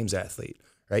CrossFit Games athlete,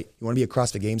 right? You want to be a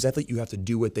CrossFit Games athlete, you have to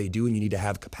do what they do and you need to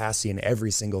have capacity in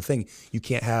every single thing. You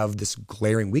can't have this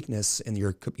glaring weakness in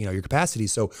your capacity.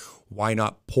 So why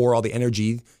not pour all the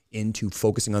energy into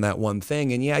focusing on that one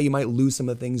thing? And yeah, you might lose some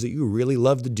of the things that you really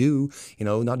love to do,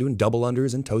 not doing double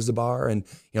unders and toes to bar and,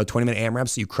 20-minute AMRAPs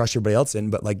so you crush everybody else in.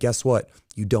 But like, guess what?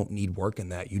 You don't need work in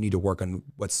that. You need to work on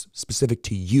what's specific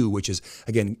to you, which is,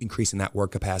 again, increasing that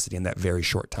work capacity in that very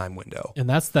short time window. And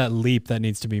that's that leap that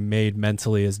needs to be made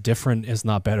mentally. Is different is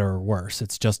not better or worse.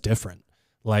 It's just different.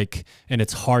 Like, and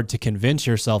it's hard to convince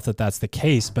yourself that that's the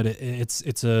case, but it's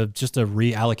just a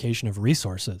reallocation of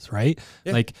resources, right?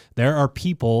 Yeah. Like there are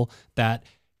people that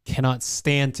cannot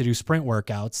stand to do sprint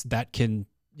workouts that can,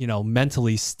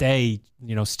 mentally stay,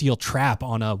 steel trap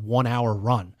on a 1 hour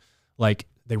run. Like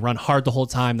they run hard the whole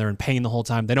time. They're in pain the whole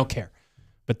time. They don't care.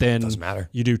 But then doesn't matter.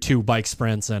 You do 2 bike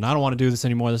sprints and I don't want to do this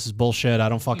anymore. This is bullshit. I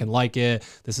don't fucking like it.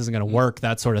 This isn't going to work,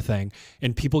 that sort of thing.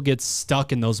 And people get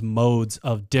stuck in those modes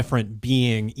of different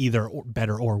being either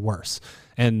better or worse.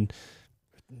 And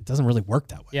it doesn't really work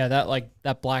that way. Yeah,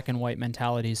 that black and white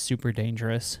mentality is super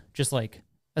dangerous. Just like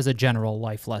as a general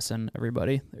life lesson,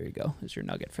 everybody. There you go. Is your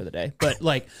nugget for the day. But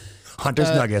like Hunter's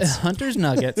Nuggets. Hunter's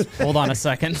Nuggets. Hold on a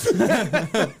second.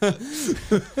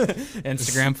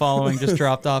 Instagram following just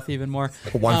dropped off even more.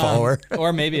 1 follower.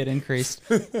 Or maybe it increased.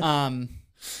 In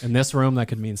this room, that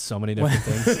could mean so many different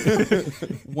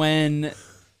things. When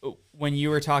you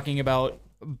were talking about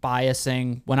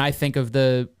biasing, when I think of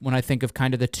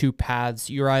kind of the 2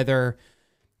 paths,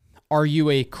 are you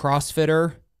a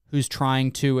CrossFitter who's trying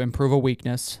to improve a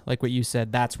weakness, like what you said?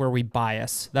 That's where we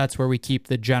bias. That's where we keep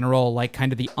the general, like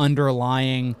kind of the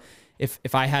underlying. If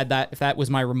that was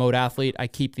my remote athlete, I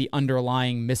keep the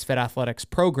underlying Misfit Athletics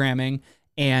programming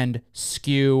and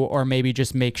skew, or maybe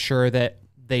just make sure that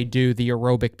they do the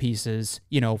aerobic pieces,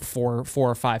 4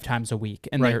 or 5 times a week.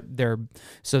 And right.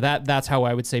 So that's how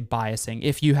I would say biasing.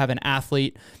 If you have an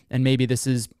athlete, and maybe this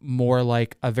is more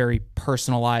like a very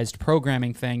personalized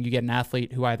programming thing, you get an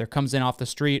athlete who either comes in off the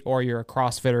street, or you're a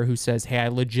CrossFitter who says, hey, I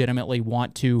legitimately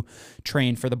want to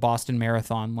train for the Boston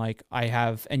Marathon. Like I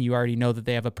have, and you already know that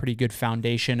they have a pretty good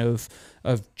foundation of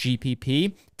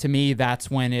GPP. To me,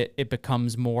 that's when it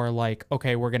becomes more like,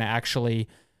 okay, we're going to actually,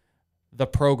 the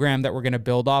program that we're going to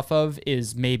build off of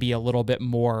is maybe a little bit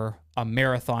more a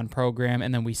marathon program,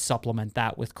 and then we supplement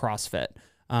that with CrossFit.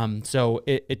 So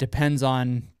it depends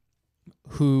on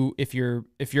who. If you're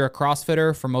a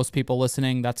CrossFitter, for most people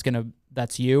listening,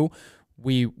 that's you.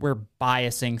 We're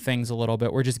biasing things a little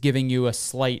bit. We're just giving you a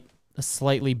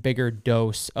slightly bigger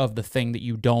dose of the thing that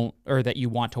you don't, or that you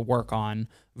want to work on,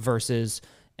 versus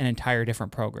an entire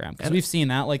different program. Because we've seen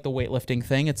that, like the weightlifting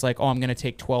thing. It's like, oh, I'm going to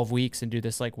take 12 weeks and do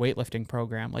this like weightlifting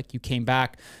program. Like you came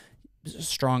back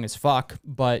strong as fuck,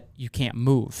 but you can't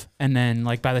move. And then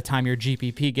like by the time your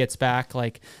GPP gets back,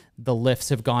 like the lifts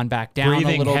have gone back down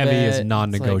Breathing a little bit. Breathing heavy is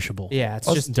non-negotiable. It's like, yeah,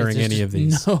 it's just during any of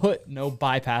these. No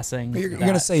bypassing. You're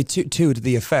going to say too to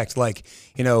the effect, like,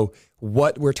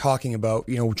 what we're talking about,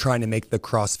 trying to make the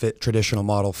CrossFit traditional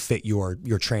model fit your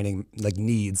training like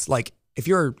needs. Like if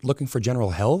you're looking for general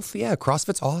health, yeah,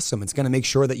 CrossFit's awesome. It's going to make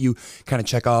sure that you kind of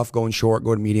check off going short,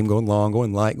 going medium, going long,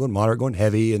 going light, going moderate, going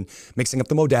heavy, and mixing up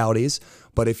the modalities.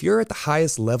 But if you're at the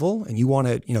highest level and you want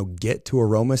to, get to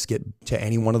Aromas, get to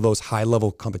any one of those high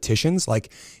level competitions,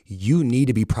 like you need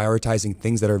to be prioritizing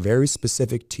things that are very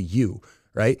specific to you.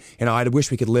 Right. I wish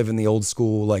we could live in the old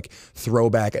school, like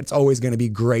throwback. It's always going to be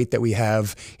great that we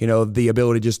have, the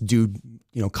ability to just do,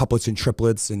 couplets and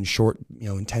triplets and short,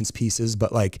 intense pieces.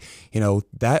 But like,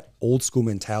 that old school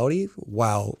mentality,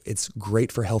 while it's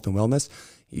great for health and wellness,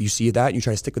 you see that and you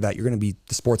try to stick with that,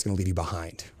 the sport's going to leave you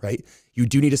behind, right? You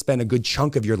do need to spend a good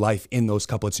chunk of your life in those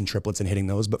couplets and triplets and hitting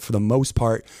those. But for the most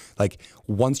part, like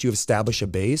once you establish a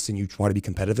base and you want to be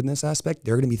competitive in this aspect,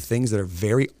 there are going to be things that are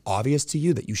very obvious to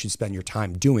you that you should spend your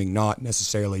time doing, not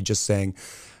necessarily just saying,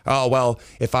 oh, well,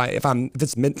 if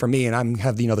it's meant for me and I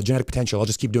have the genetic potential, I'll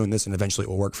just keep doing this and eventually it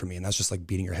will work for me. And that's just like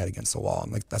beating your head against the wall.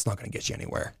 I'm like, that's not going to get you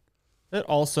anywhere. But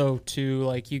also too,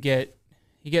 like you get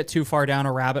too far down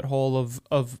a rabbit hole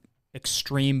of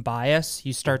extreme bias,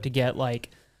 you start to get like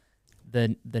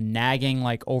the nagging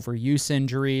like overuse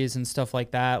injuries and stuff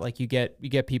like that. Like you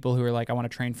get people who are like, I want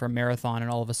to train for a marathon, and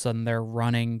all of a sudden their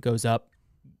running goes up,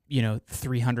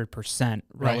 300%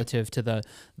 relative to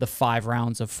the 5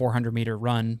 rounds of 400-meter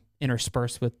run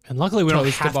interspersed with. And luckily we don't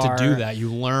have to do that.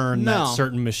 You learn that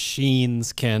certain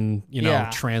machines can,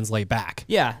 translate back.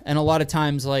 Yeah. And a lot of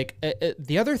times, like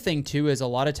the other thing too, is a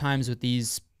lot of times with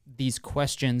these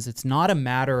questions, it's not a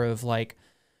matter of like,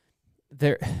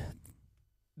 there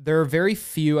are very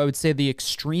few, I would say the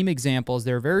extreme examples,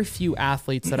 there are very few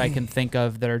athletes that I can think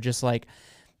of that are just like,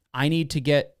 I need to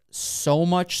get so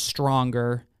much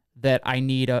stronger that I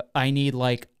need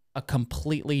like a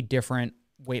completely different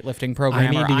weightlifting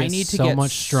program. I need to get so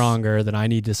much stronger that I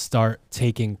need to start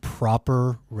taking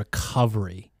proper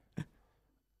recovery.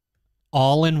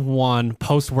 All in one,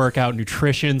 post-workout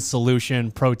nutrition, solution,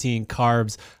 protein,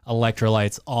 carbs,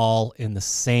 electrolytes, all in the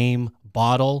same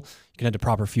bottle. You can head to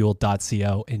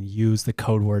properfuel.co and use the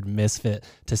code word MISFIT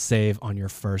to save on your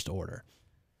first order.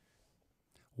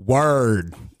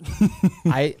 Word.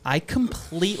 I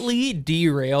completely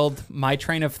derailed my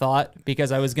train of thought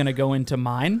because I was going to go into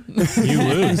mine. You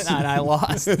lose. And I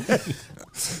lost. I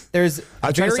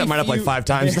tried to set mine up like 5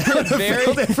 times.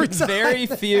 Very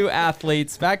few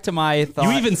athletes. Back to my thought.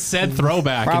 You even said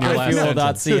throwback in your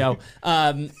last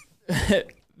sentence.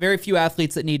 Very few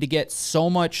athletes that need to get so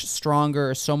much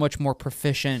stronger, so much more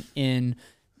proficient in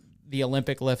the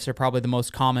Olympic lifts are probably the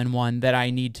most common one that I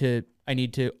need to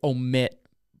omit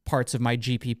parts of my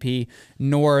GPP,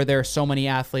 nor are there so many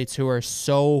athletes who are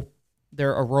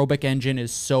their aerobic engine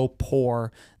is so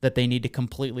poor that they need to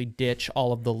completely ditch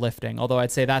all of the lifting. Although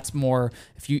I'd say that's more,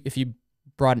 if you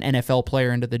brought an NFL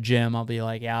player into the gym, I'll be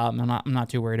like, yeah, I'm not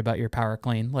too worried about your power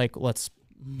clean. Like, let's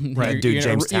dude,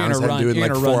 James Townsend doing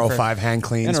like 405 hand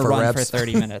cleans for run reps for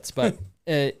 30 minutes. But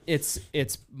it's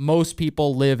most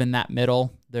people live in that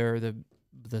middle. They're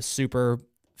the super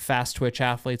fast twitch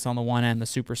athletes on the one end, the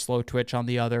super slow twitch on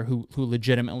the other, who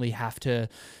legitimately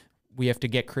we have to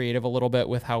get creative a little bit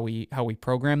with how we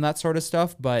program that sort of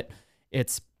stuff. But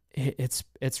it's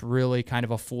really kind of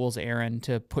a fool's errand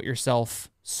to put yourself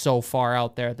so far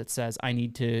out there that says I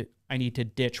need to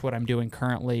ditch what I'm doing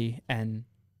currently and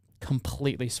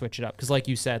completely switch it up. Because like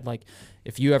you said, like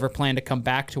if you ever plan to come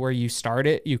back to where you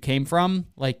came from,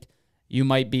 like you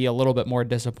might be a little bit more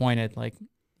disappointed. Like,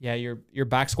 yeah, your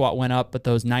back squat went up, but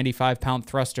those 95-pound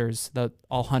thrusters,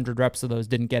 all 100 reps of those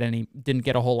didn't get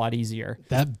a whole lot easier.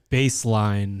 That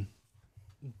baseline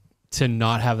to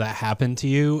not have that happen to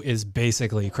you is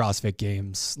basically CrossFit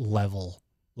Games level.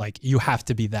 Like, you have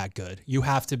to be that good. You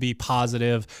have to be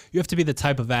positive. You have to be the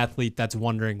type of athlete that's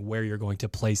wondering where you're going to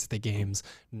place the games,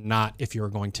 not if you're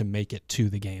going to make it to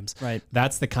the games. Right.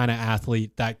 That's the kind of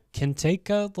athlete that can take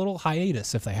a little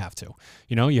hiatus if they have to.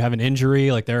 You have an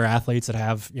injury, like there are athletes that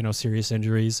have, serious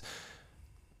injuries.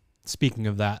 Speaking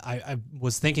of that, I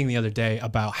was thinking the other day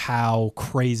about how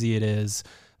crazy it is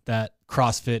that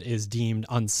CrossFit is deemed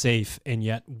unsafe, and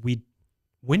yet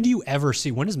when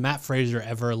does Matt Fraser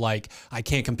ever like, I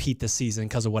can't compete this season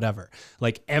because of whatever?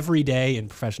 Like every day in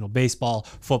professional baseball,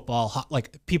 football,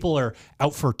 like people are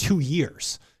out for 2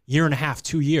 years, year and a half,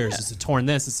 2 years. Yeah. It's a torn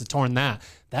this, it's a torn that.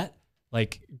 That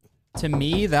like, to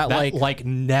me, that like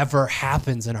never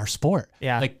happens in our sport.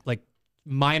 Yeah. Like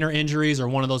minor injuries are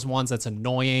one of those ones that's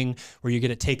annoying where you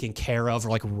get it taken care of or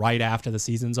like right after the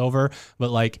season's over. But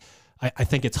like, I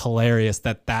think it's hilarious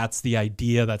that that's the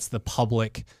idea, that's the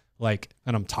public. Like,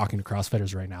 and I'm talking to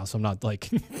CrossFitters right now, so I'm not like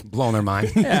blowing their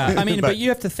mind. Yeah, I mean, but you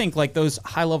have to think like those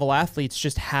high-level athletes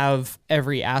just have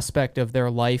every aspect of their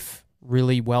life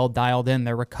really well dialed in.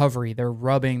 Their recovery, they're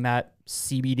rubbing that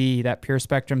CBD, that pure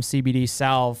spectrum CBD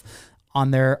salve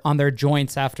on their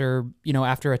joints after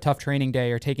a tough training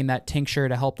day, or taking that tincture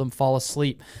to help them fall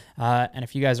asleep. And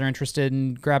if you guys are interested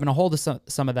in grabbing a hold of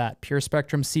some of that,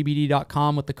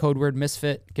 purespectrumcbd.com with the code word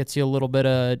MISFIT gets you a little bit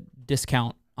of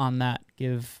discount on that.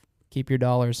 Keep your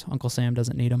dollars. Uncle Sam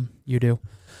doesn't need them. You do.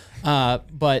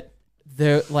 But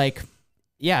they're like,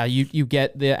 yeah, you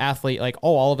get the athlete like,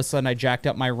 oh, all of a sudden I jacked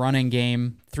up my running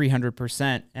game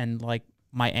 300%, and like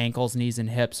my ankles, knees, and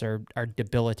hips are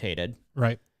debilitated.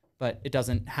 Right. But it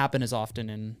doesn't happen as often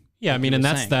in. Yeah, I mean, and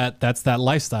that's that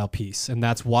lifestyle piece, and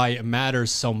that's why it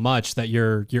matters so much that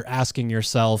you're asking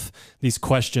yourself these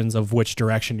questions of which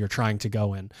direction you're trying to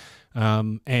go in.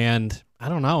 And I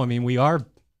don't know. I mean,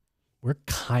 we're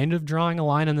kind of drawing a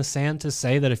line in the sand to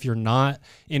say that if you're not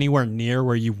anywhere near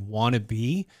where you want to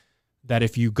be, that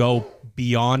if you go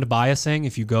beyond biasing,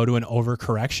 if you go to an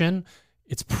overcorrection,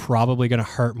 it's probably going to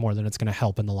hurt more than it's going to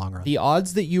help in the long run. The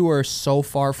odds that you are so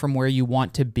far from where you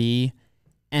want to be,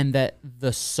 and that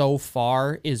the so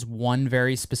far is one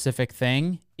very specific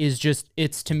thing, is just,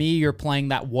 it's, to me, you're playing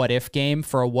that what if game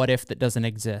for a what if that doesn't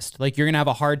exist. Like, you're going to have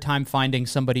a hard time finding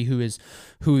somebody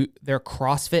who their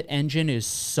CrossFit engine is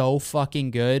so fucking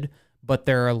good, but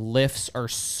their lifts are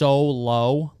so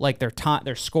low. Like,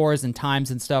 their scores and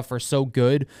times and stuff are so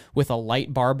good with a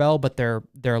light barbell, but their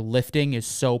lifting is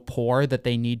so poor that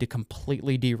they need to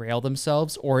completely derail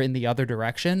themselves, or in the other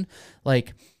direction.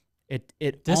 Like,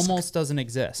 it almost doesn't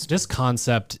exist. This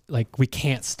concept, like, we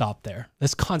can't stop there.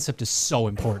 This concept is so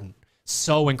important,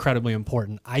 so incredibly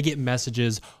important. I get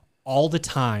messages all the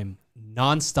time,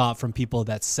 nonstop, from people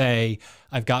that say,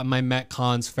 I've gotten my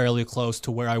Metcons fairly close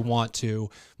to where I want to.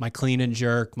 My clean and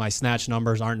jerk, my snatch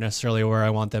numbers aren't necessarily where I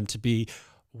want them to be.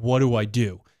 What do I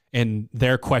do? And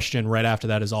their question right after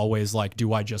that is always like,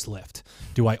 do I just lift?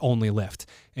 Do I only lift?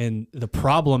 And the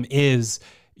problem is,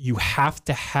 you have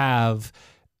to have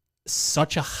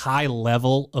such a high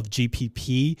level of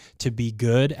GPP to be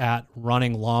good at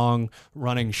running long,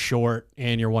 running short,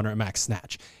 and your 1 rep max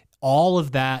snatch. All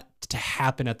of that to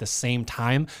happen at the same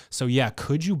time. So yeah,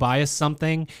 could you bias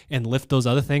something and lift those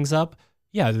other things up?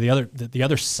 Yeah, the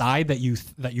other side that you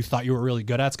thought you were really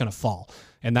good at is going to fall,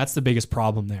 and that's the biggest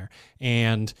problem there.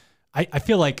 And I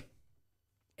feel like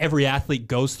every athlete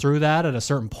goes through that at a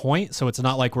certain point. So it's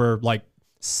not like we're like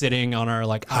sitting on our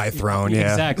like high throne,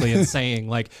 yeah, exactly, and saying,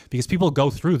 like, because people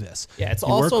go through this. Yeah, it's you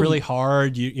also work really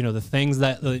hard. You know the things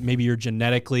that maybe you're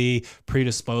genetically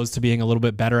predisposed to being a little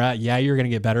bit better at. Yeah, you're going to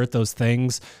get better at those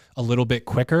things a little bit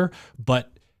quicker.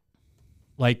 But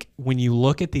like, when you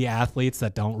look at the athletes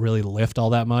that don't really lift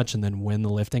all that much and then win the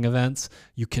lifting events,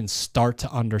 you can start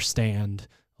to understand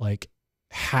like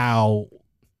how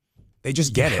they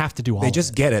just get it. Have to do all. They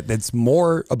just get it. It's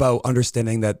more about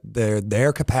understanding that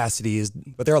their capacity is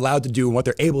what they're allowed to do, and what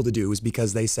they're able to do is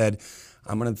because they said,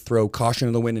 I'm going to throw caution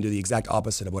in the wind and do the exact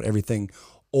opposite of what everything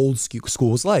old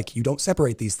school is like. You don't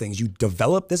separate these things. You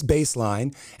develop this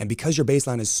baseline, and because your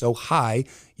baseline is so high,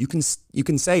 you can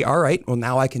say, all right, well,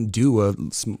 now I can do a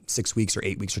 6 weeks or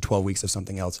 8 weeks or 12 weeks of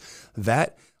something else.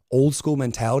 That old school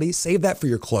mentality, save that for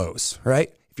your close,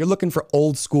 right? If you're looking for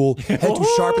old school, head to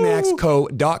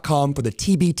sharpentheaxeco.com for the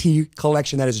TBT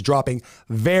collection that is dropping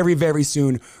very, very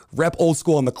soon. Rep old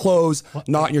school on the clothes,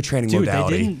 not in your training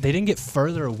modality. They didn't get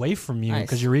further away from you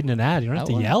because you're reading an ad. You don't have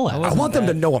to yell at them. I want them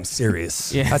to know I'm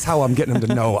serious. Yeah. That's how I'm getting them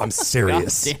to know I'm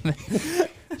serious. God damn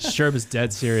it. Sherb is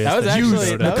dead serious. That was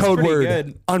actually the code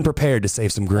word unprepared to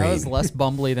save some grain. That was less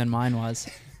bumbly than mine was.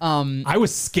 I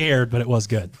was scared, but it was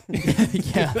good.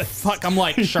 Yeah, fuck. I'm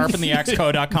like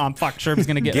sharpentheaxeco.com. Fuck, Sherb's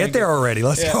gonna get there already.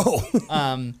 Let's go.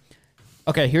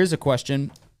 Okay, here's a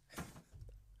question.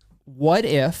 What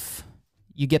if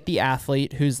you get the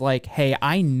athlete who's like, hey,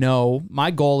 I know my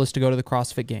goal is to go to the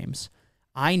CrossFit Games.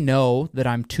 I know that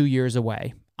I'm 2 years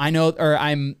away. I know, or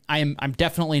I'm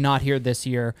definitely not here this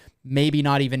year. Maybe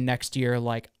not even next year.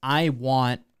 Like, I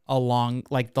want the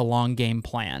long game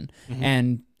plan. Mm-hmm.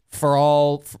 And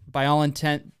by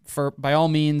all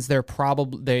means,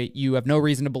 you have no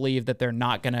reason to believe that they're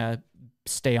not gonna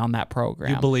stay on that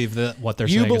program. You believe that what they're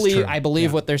saying is true. I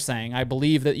believe what they're saying. I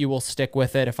believe that you will stick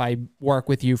with it. If I work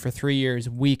with you for 3 years,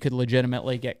 we could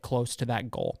legitimately get close to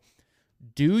that goal.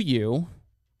 Do you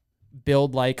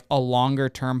build like a longer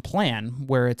term plan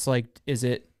where it's like, is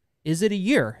it a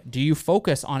year? Do you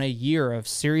focus on a year of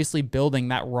seriously building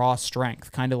that raw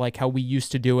strength, kind of like how we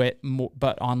used to do it,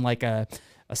 but on like a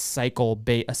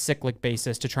cyclic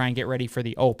basis to try and get ready for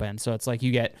the open? So it's like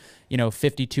you get,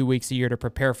 52 weeks a year to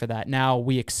prepare for that. Now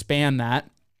we expand that.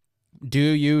 Do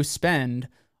you spend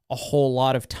a whole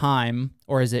lot of time,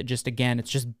 or is it just, again, it's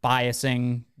just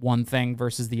biasing one thing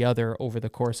versus the other over the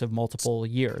course of multiple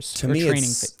years? To me,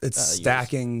 it's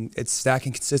stacking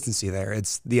consistency there.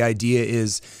 It's the idea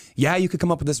is, yeah, you could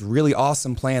come up with this really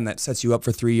awesome plan that sets you up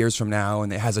for 3 years from now,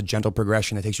 and it has a gentle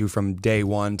progression that takes you from day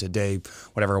 1 to day,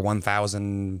 whatever,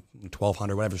 1,000,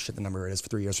 1,200, whatever shit the number is for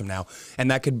 3 years from now. And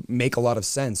that could make a lot of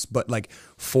sense. But like,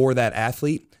 for that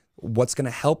athlete, what's going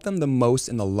to help them the most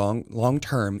in the long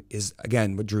term is,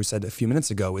 again, what Drew said a few minutes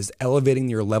ago, is elevating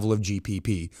your level of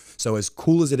GPP. So as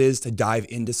cool as it is to dive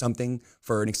into something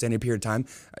for an extended period of time,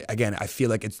 again, I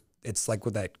feel like it's like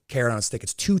with that carrot on a stick.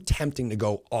 It's too tempting to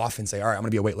go off and say, all right, I'm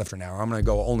going to be a weightlifter now, or I'm going to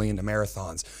go only into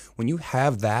marathons. When you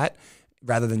have that,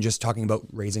 rather than just talking about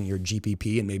raising your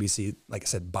GPP and maybe see, like I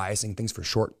said, biasing things for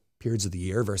short periods of the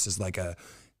year versus like a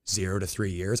 0 to 3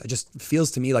 years, it just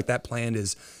feels to me like that plan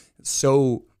is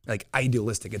so like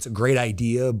idealistic. It's a great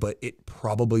idea, but it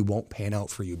probably won't pan out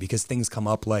for you because things come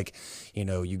up like, you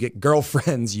know, you get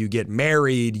girlfriends, you get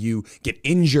married, you get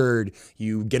injured,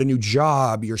 you get a new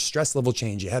job, your stress level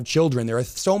change, you have children. There are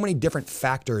so many different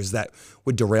factors that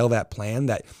would derail that plan,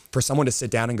 that for someone to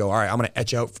sit down and go, all right, I'm going to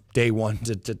etch out day 1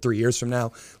 to 3 years from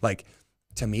now. Like,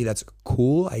 to me, that's a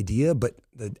cool idea, but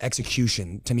the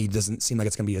execution to me doesn't seem like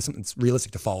it's going to be something that's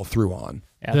realistic to follow through on.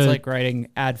 Yeah, it's like writing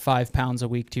add 5 pounds a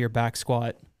week to your back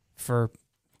squat for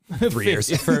 3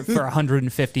 years for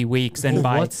 150 weeks, and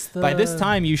by this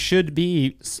time you should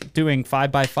be doing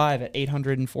 5x5 at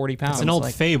 840 pounds. It's an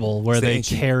old fable where they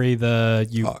carry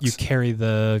you carry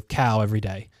the cow every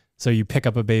day. So you pick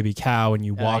up a baby cow and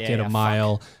you walk it a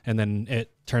mile, and then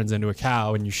it turns into a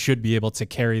cow, and you should be able to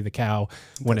carry the cow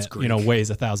when it weighs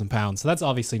 1,000 pounds. So that's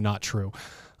obviously not true.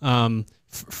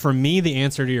 For me, the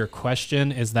answer to your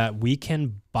question is that we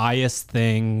can bias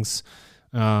things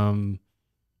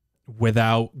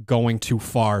without going too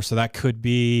far. So that could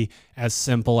be as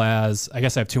simple as, I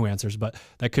guess I have 2 answers, but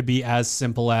that could be as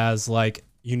simple as like,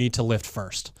 you need to lift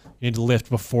first. You need to lift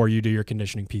before you do your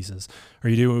conditioning pieces, or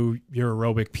you do your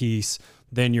aerobic piece,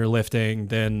 then you're lifting,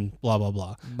 then blah, blah,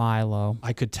 blah. Milo.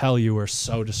 I could tell you were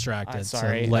so distracted.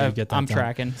 Sorry, so let you get that I'm done.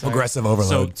 tracking. Sorry. Aggressive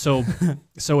overload.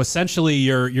 So essentially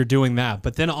you're doing that.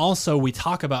 But then also we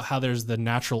talk about how there's the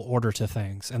natural order to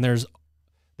things, and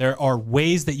there are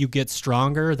ways that you get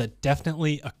stronger that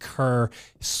definitely occur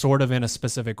sort of in a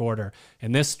specific order.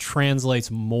 And this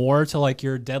translates more to like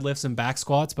your deadlifts and back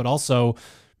squats, but also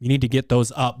you need to get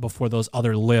those up before those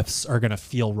other lifts are going to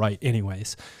feel right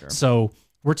anyways. Sure. So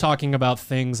we're talking about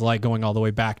things like going all the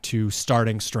way back to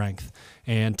starting strength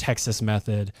and Texas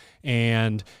method.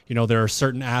 And, you know, there are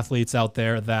certain athletes out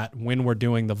there that when we're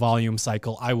doing the volume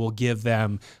cycle, I will give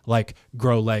them like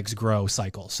grow legs, grow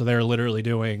cycle. So they're literally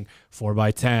doing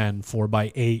 4x10,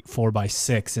 4x8,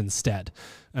 4x6 instead.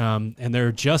 And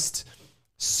they're just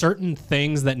certain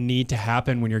things that need to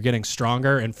happen when you're getting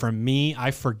stronger. And for me,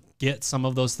 I forget some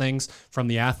of those things from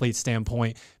the athlete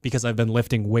standpoint because I've been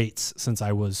lifting weights since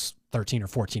I was 13 or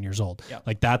 14 years old. Yep.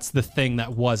 Like that's the thing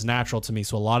that was natural to me.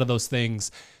 So a lot of those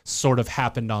things sort of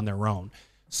happened on their own.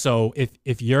 So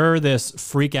if you're this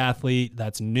freak athlete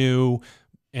that's new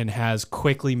and has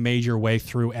quickly made your way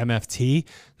through MFT,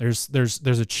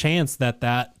 there's a chance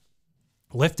that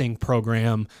lifting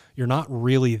program, you're not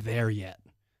really there yet.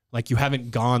 Like you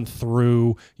haven't gone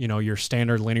through, you know, your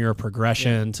standard linear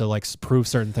progression to like prove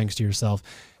certain things to yourself.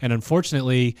 And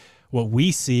unfortunately, what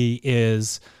we see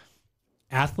is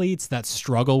athletes that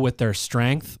struggle with their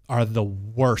strength are the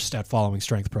worst at following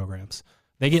strength programs.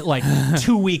 They get like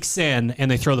 2 weeks in and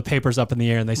they throw the papers up in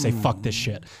the air and they say, fuck this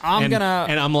shit. And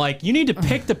I'm like, you need to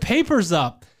pick the papers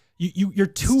up. You're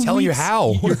 2 weeks. Telling you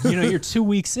how. You're 2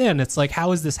 weeks in. It's like,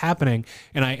 how is this happening?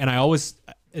 And I always,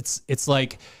 it's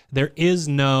like, there is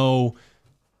no,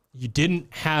 you didn't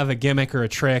have a gimmick or a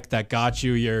trick that got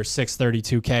you your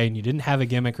 632K, and you didn't have a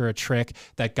gimmick or a trick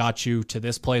that got you to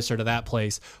this place or to that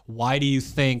place. Why do you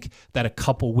think that a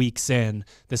couple weeks in,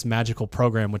 this magical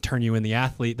program would turn you in the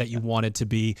athlete that you wanted to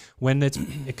be when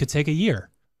it could take a year?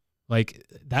 Like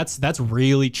that's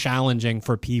really challenging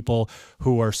for people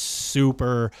who are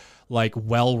super like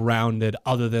well-rounded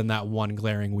other than that one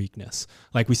glaring weakness.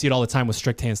 Like we see it all the time with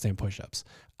strict handstand push-ups.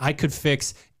 I could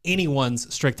fix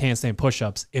anyone's strict handstand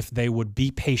push-ups if they would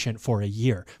be patient for a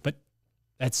year, but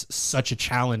that's such a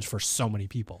challenge for so many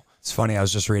people. It's funny. I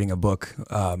was just reading a book,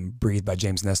 Breathe by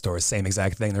James Nestor, same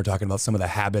exact thing. They're talking about some of the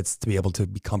habits to be able to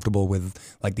be comfortable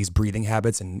with like these breathing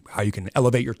habits and how you can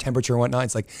elevate your temperature and whatnot.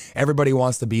 It's like everybody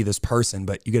wants to be this person,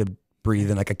 but you got to breathe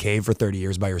in like a cave for 30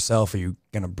 years by yourself. Are you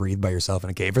going to breathe by yourself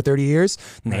in a cave for 30 years?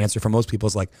 And the answer for most people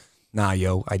is like, nah,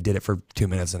 yo, I did it for 2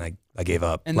 minutes and I gave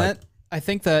up. And like, that, I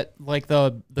think that like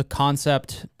the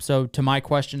concept, so to my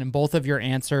question and both of your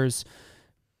answers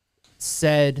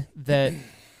said that,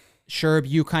 Sherb,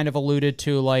 you kind of alluded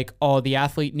to like, oh, the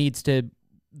athlete needs to,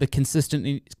 the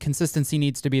consistency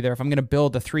needs to be there. If I'm going to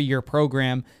build a 3-year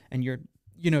program and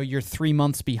you're 3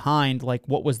 months behind, like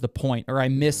what was the point? Or I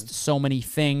missed so many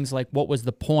things, like what was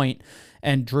the point?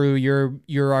 And Drew,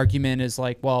 your argument is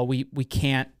like, well, we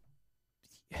can't,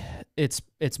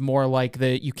 it's more like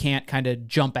you can't kind of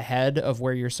jump ahead of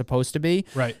where you're supposed to be.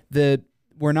 Right.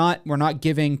 We're not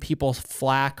giving people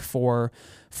flack for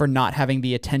not having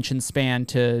the attention span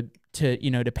to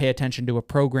pay attention to a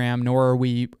program, nor are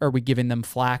we giving them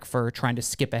flack for trying to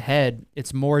skip ahead.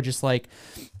 It's more just like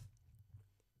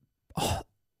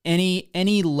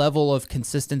any level of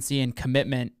consistency and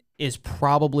commitment is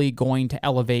probably going to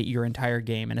elevate your entire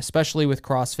game. And especially with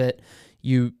CrossFit,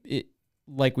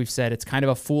 like we've said, it's kind of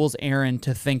a fool's errand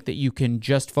to think that you can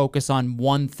just focus on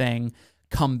one thing,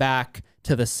 come back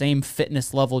to the same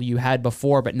fitness level you had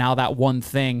before, but now that one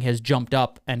thing has jumped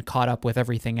up and caught up with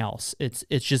everything else. It's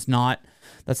just not,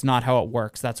 that's not how it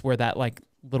works. That's where that like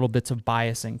little bits of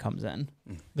biasing comes in.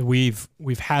 We've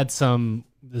had some,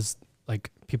 this, like,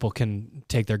 people can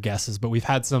take their guesses, but we've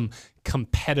had some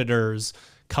competitors,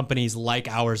 companies like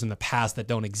ours in the past that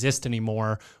don't exist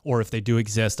anymore, or if they do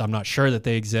exist, I'm not sure that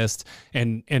they exist.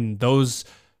 And those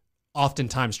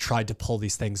oftentimes tried to pull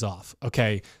these things off.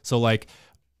 Okay. So like,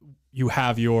 you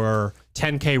have your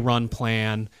 10K run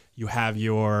plan, you have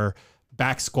your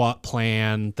back squat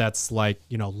plan that's like,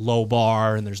 you know, low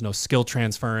bar and there's no skill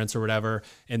transference or whatever.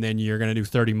 And then you're going to do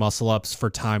 30 muscle ups for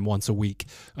time once a week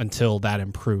until that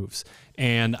improves.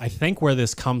 And I think where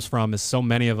this comes from is so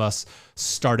many of us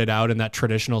started out in that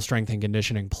traditional strength and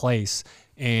conditioning place,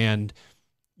 and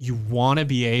you want to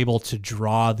be able to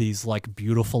draw these like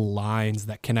beautiful lines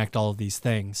that connect all of these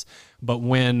things. But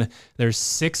when there's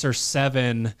 6 or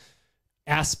 7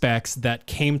 aspects that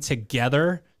came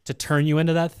together to turn you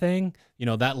into that thing, you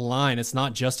know, that line, it's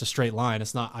not just a straight line.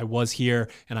 It's not, I was here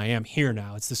and I am here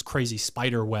now. It's this crazy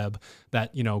spider web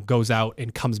that, you know, goes out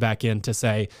and comes back in to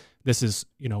say, this is,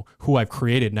 you know, who I've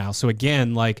created now. So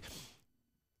again, like,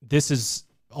 this is,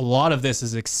 a lot of this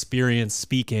is experience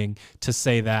speaking to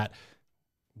say that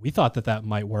we thought that that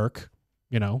might work,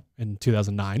 you know, in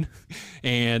 2009.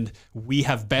 And we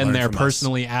have been there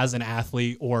personally as an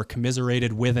athlete or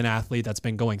commiserated with an athlete that's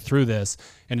been going through this.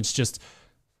 And it's just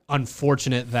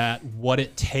unfortunate that what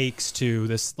it takes to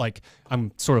this, like,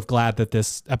 I'm sort of glad that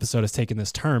this episode has taken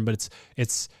this turn, but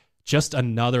it's just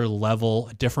another level,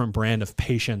 a different brand of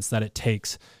patience that it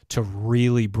takes to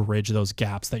really bridge those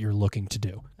gaps that you're looking to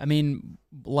do. I mean,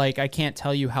 like, I can't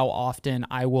tell you how often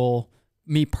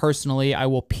me personally, I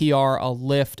will PR a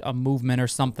lift, a movement or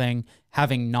something,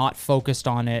 having not focused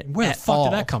on it. Where the fuck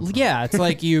did that come from? Yeah, it's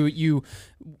like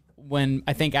when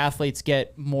I think athletes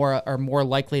are more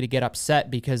likely to get upset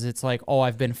because it's like, oh,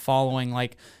 I've been following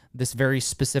like this very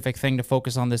specific thing to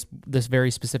focus on this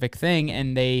very specific thing,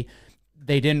 and they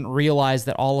didn't realize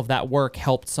that all of that work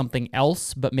helped something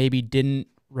else, but maybe didn't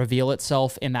reveal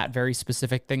itself in that very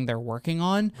specific thing they're working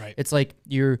on. Right. It's like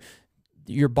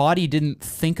your body didn't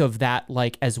think of that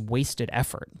like as wasted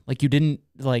effort. Like, you didn't,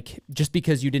 like, just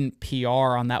because you didn't PR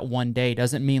on that one day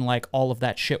doesn't mean like all of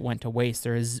that shit went to waste.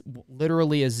 There is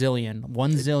literally 1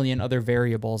 zillion other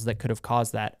variables that could have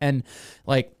caused that. And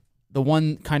like, the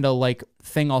one kind of like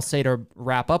thing I'll say to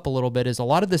wrap up a little bit is a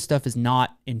lot of this stuff is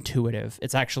not intuitive.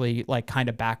 It's actually like kind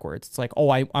of backwards. It's like, oh,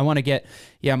 I want to get,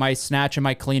 my snatch and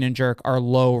my clean and jerk are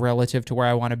low relative to where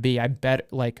I want to be. I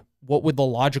bet, like, what would the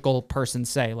logical person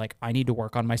say? Like, I need to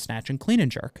work on my snatch and clean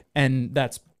and jerk. And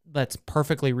that's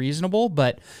perfectly reasonable,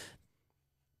 but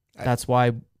that's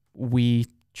why we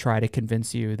try to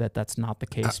convince you that that's not the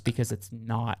case, because it's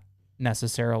not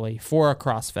necessarily for a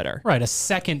CrossFitter. Right. A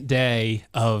second day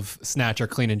of snatch or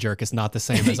clean and jerk is not the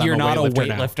same as you're I'm not a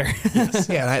weightlifter. Yes.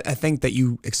 Yeah, and I think that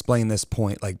you explained this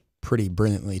point like pretty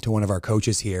brilliantly to one of our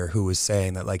coaches here, who was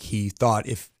saying that like he thought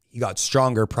if he got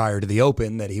stronger prior to the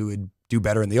open that he would do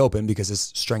better in the open because his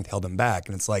strength held him back.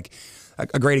 And it's like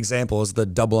a great example is the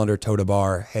double under toe to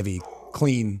bar heavy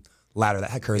clean ladder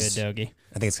that occurs. Good doggy.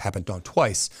 I think it's happened on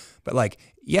twice. But like,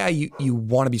 yeah, you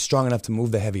want to be strong enough to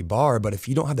move the heavy bar, but if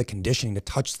you don't have the conditioning to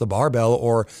touch the barbell,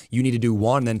 or you need to do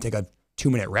one and then take a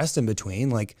 2-minute rest in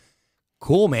between, like,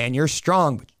 cool, man, you're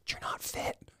strong, but you're not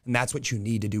fit. And that's what you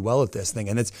need to do well at this thing.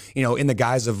 And it's, you know, in the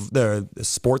guise of the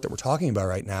sport that we're talking about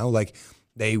right now, like,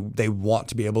 they want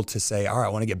to be able to say, all right, I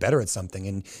want to get better at something.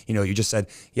 And, you know, you just said,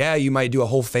 yeah, you might do a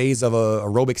whole phase of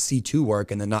aerobic C2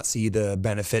 work and then not see the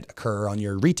benefit occur on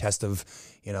your retest of,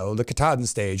 you know, the Katahdin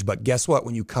stage. But guess what?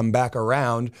 When you come back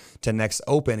around to next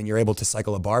open and you're able to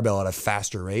cycle a barbell at a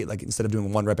faster rate, like instead of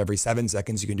doing 1 rep every 7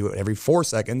 seconds, you can do it every 4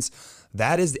 seconds.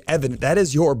 That is evident. That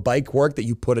is your bike work that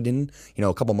you put it in, you know,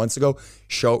 a couple months ago,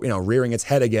 rearing its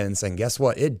head again and saying, guess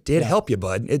what? It did help you,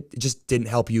 bud. It just didn't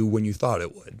help you when you thought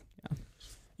it would.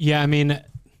 Yeah, I mean,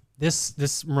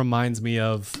 this reminds me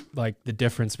of like the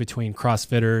difference between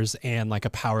CrossFitters and like a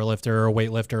powerlifter or a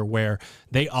weightlifter, where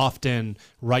they often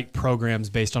write programs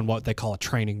based on what they call a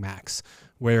training max,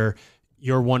 where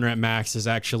your 1 rep max is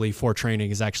actually for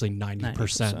training is actually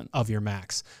 90% of your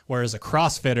max. Whereas a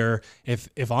CrossFitter,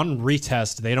 if on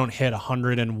retest they don't hit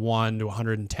 101 to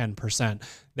 110%,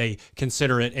 they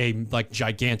consider it a like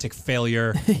gigantic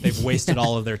failure. They've wasted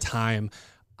all of their time.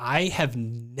 I have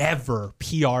never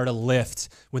PR'd a lift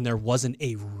when there wasn't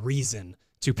a reason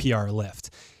to PR a lift.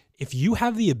 If you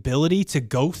have the ability to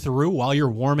go through while you're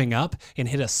warming up and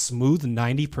hit a smooth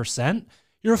 90%,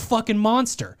 you're a fucking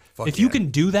monster. If you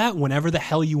can do that whenever the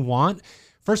hell you want,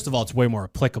 first of all, it's way more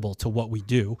applicable to what we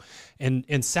do.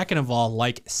 And second of all,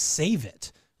 like, save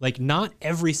it. Like, not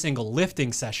every single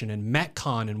lifting session and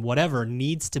Metcon and whatever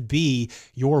needs to be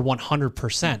your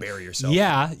 100%. Bury yourself.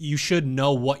 Yeah, you should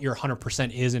know what your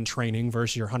 100% is in training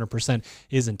versus your 100%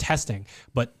 is in testing.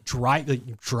 But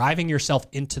driving yourself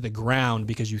into the ground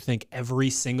because you think every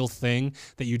single thing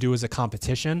that you do as a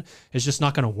competition is just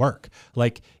not going to work.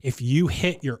 Like, if you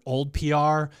hit your old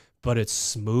PR, but it's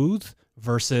smooth,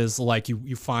 versus like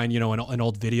you find, an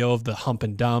old video of the hump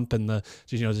and dump and the,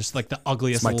 just like the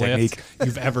ugliest lift technique.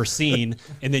 you've ever seen.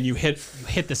 And then you hit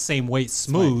the same weight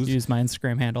smooth. Use my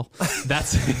Instagram handle.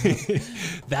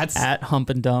 That's at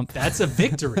hump and dump. That's a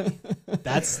victory.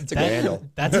 That's a good handle.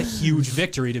 That's a huge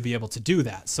victory to be able to do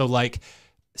that. So like,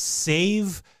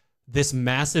 save this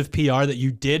massive PR that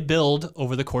you did build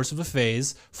over the course of a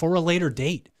phase for a later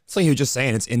date. So you were just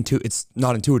saying it's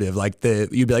not intuitive. Like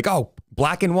you'd be like, oh,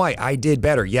 black and white, I did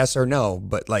better, yes or no.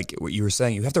 But like what you were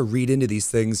saying, you have to read into these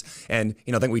things. And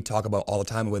I think we talk about all the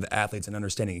time with athletes and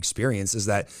understanding experience is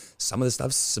that some of the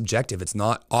stuff's subjective. It's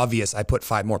not obvious. I put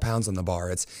 5 more pounds on the bar.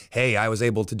 It's, hey, I was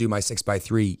able to do my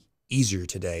 6x3 easier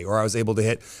today, or I was able to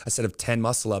hit a set of 10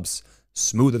 muscle ups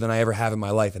smoother than I ever have in my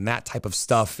life. And that type of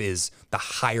stuff is the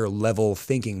higher level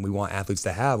thinking we want athletes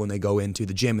to have when they go into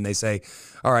the gym and they say,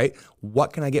 all right,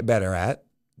 what can I get better at?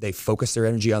 They focus their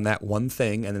energy on that one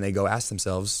thing, and then they go ask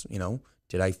themselves,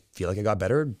 did I feel like I got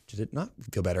better? Did it not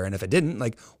feel better? And if it didn't,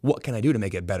 like, what can I do to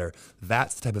make it better?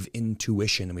 That's the type of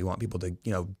intuition, and we want people to,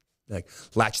 like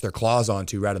latch their claws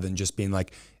onto rather than just being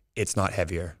like, it's not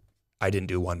heavier. I didn't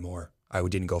do one more. I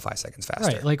didn't go 5 seconds faster.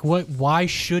 Right. Like, why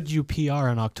should you PR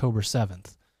on October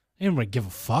 7th? Anybody give a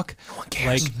fuck? No one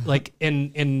cares.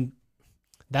 And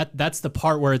that's the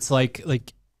part where it's like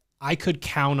I could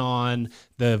count on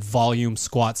the volume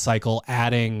squat cycle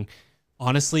adding,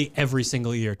 honestly, every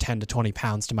single year 10 to 20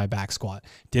 pounds to my back squat.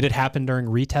 Did it happen during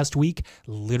retest week?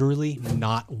 Literally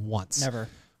not once. Never.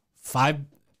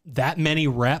 That many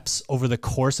reps over the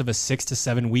course of a 6 to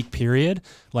 7 week period.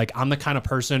 Like, I'm the kind of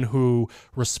person who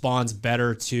responds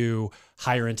better to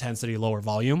higher intensity, lower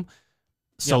volume.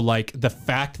 So like the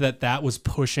fact that was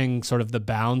pushing sort of the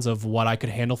bounds of what I could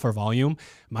handle for volume,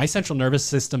 my central nervous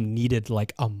system needed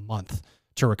like a month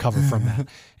to recover from that.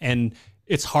 And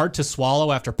it's hard to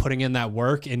swallow after putting in that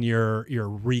work and you're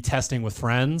retesting with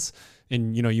friends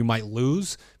and you might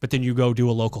lose, but then you go do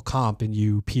a local comp and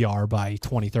you PR by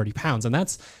 20, 30 pounds. And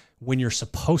that's when you're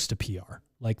supposed to PR.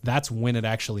 Like, that's when it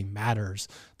actually matters.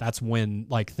 That's when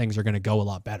like things are going to go a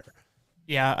lot better.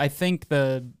 Yeah. I think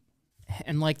the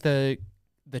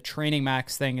training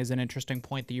max thing is an interesting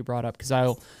point that you brought up, because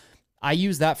I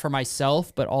use that for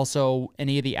myself, but also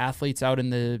any of the athletes out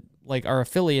in our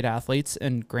affiliate athletes.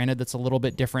 And granted, that's a little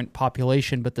bit different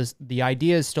population, but the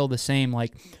idea is still the same.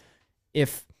 Like,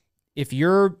 if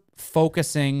you're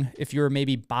focusing, if you're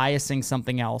maybe biasing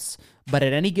something else, but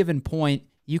at any given point,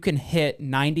 you can hit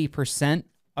 90%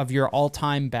 of your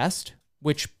all-time best,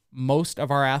 which most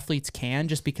of our athletes can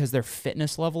just because their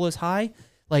fitness level is high.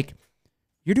 Like,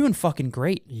 you're doing fucking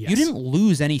great. Yes. You didn't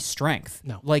lose any strength.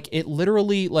 No. Like, it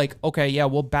literally, like, okay, yeah,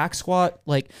 well, back squat,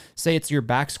 like, say it's your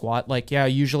back squat. Like, yeah,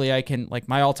 usually I can, like,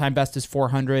 my all-time best is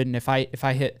 400. And if I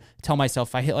tell myself,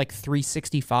 if I hit like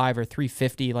 365 or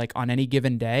 350, like, on any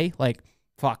given day, like,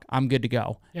 fuck, I'm good to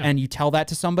go. Yeah. And you tell that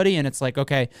to somebody and it's like,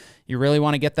 okay, you really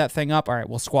want to get that thing up? All right,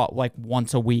 we'll squat like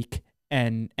once a week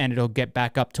and it'll get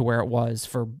back up to where it was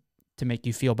to make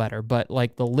you feel better. But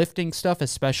like the lifting stuff,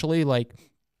 especially, like,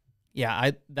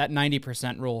 yeah, that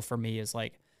 90% rule for me is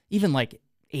like even like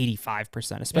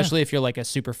 85%, especially if you're like a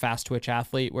super fast twitch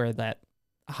athlete where that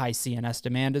high CNS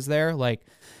demand is there. Like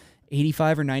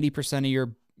 85 or 90%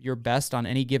 of your best on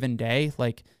any given day,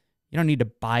 like, you don't need to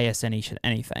bias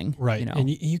anything. Right. And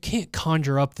you can't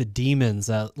conjure up the demons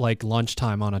at like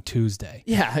lunchtime on a Tuesday.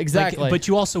 Yeah, exactly. But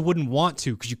you also wouldn't want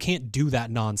to, because you can't do that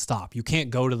nonstop. You can't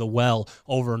go to the well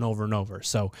over and over and over.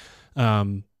 So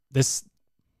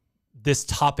this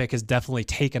topic has definitely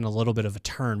taken a little bit of a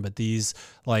turn, but it's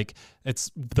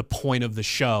the point of the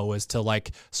show is to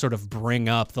like sort of bring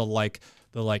up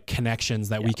the connections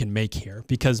that we can make here,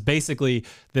 because basically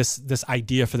this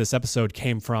idea for this episode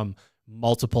came from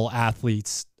multiple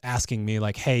athletes asking me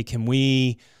like, hey, can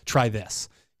we try this?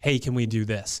 Hey, can we do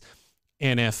this?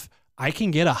 And if I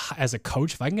can get as a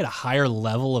coach, if I can get a higher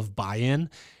level of buy-in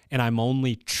and I'm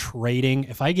only trading,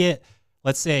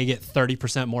 let's say I get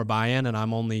 30% more buy-in and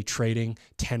I'm only trading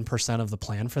 10% of the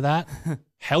plan for that,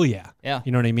 hell yeah. Yeah.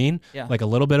 You know what I mean? Yeah. Like a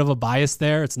little bit of a bias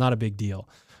there, it's not a big deal.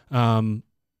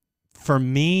 For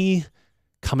me,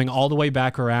 coming all the way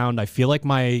back around, I feel like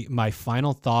my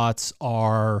final thoughts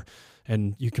are,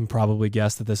 and you can probably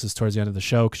guess that this is towards the end of the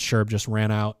show because Sherb just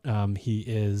ran out. He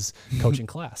is coaching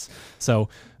class. So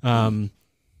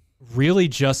really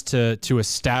just to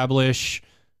establish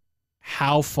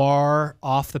how far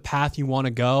off the path you want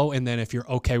to go, and then if you're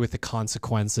okay with the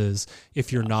consequences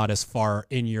if you're not as far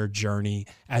in your journey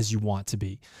as you want to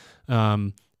be.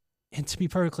 And to be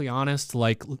perfectly honest,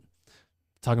 like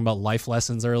talking about life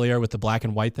lessons earlier with the black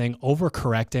and white thing,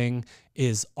 overcorrecting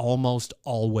is almost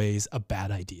always a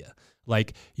bad idea.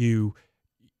 Like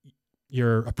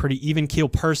you're a pretty even keel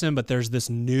person, but there's this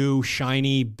new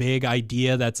shiny big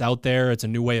idea that's out there. It's a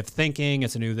new way of thinking.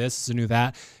 It's a new this, it's a new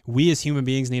that. We as human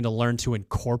beings need to learn to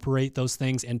incorporate those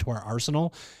things into our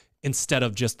arsenal instead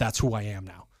of just that's who I am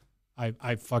now.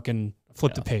 I fucking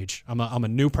flipped the page. I'm a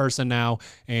new person now,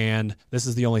 and this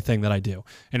is the only thing that I do.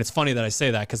 And it's funny that I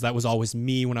say that because that was always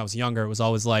me when I was younger. It was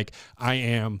always like, I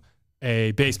am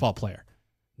a baseball player.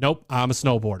 Nope, I'm a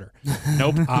snowboarder.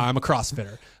 Nope, I'm a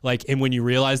CrossFitter. Like, and when you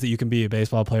realize that you can be a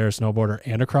baseball player, a snowboarder,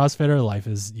 and a CrossFitter, life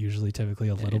is usually typically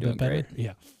a little bit better.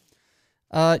 Great.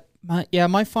 Yeah.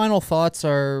 My final thoughts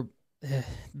are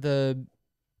I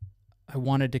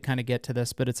wanted to kind of get to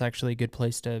this, but it's actually a good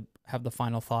place to have the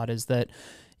final thought is that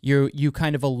you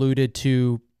kind of alluded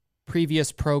to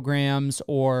previous programs,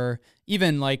 or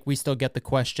even like we still get the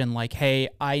question like, hey,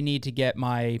 I need to get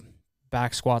my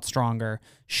back squat stronger.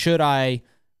 Should I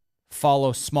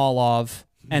follow Smolov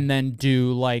and then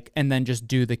just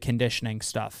do the conditioning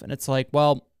stuff? And it's like,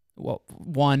 well,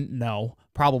 one, no,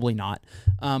 probably not.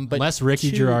 But unless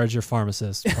Ricky Gerard's your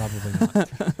pharmacist, probably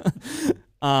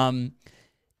not.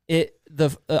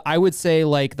 I would say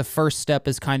like the first step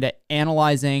is kind of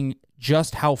analyzing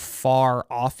just how far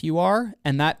off you are,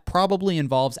 and that probably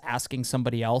involves asking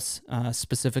somebody else,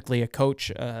 specifically a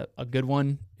coach, a good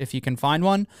one if you can find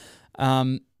one.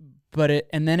 And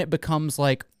then it becomes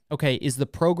like, okay, is the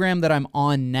program that I'm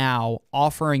on now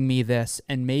offering me this?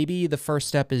 And maybe the first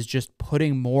step is just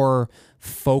putting more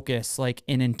focus, like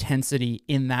in intensity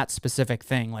in that specific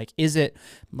thing. Like, is it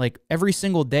like every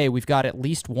single day we've got at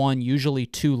least one, usually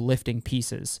two lifting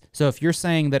pieces. So if you're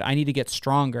saying that I need to get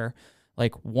stronger,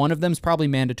 like one of them's probably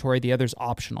mandatory, the other's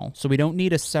optional. So we don't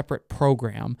need a separate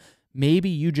program. Maybe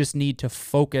you just need to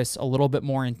focus a little bit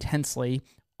more intensely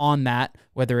on that,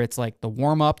 whether it's like the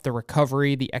warm-up, the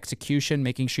recovery, the execution,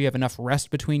 making sure you have enough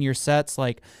rest between your sets,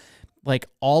 like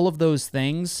all of those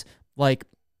things, like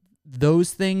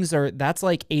those things that's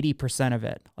like 80% of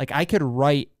it. Like I could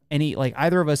write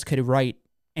either of us could write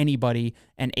anybody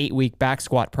an 8-week back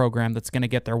squat program that's going to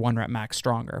get their 1 rep max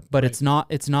stronger, but right.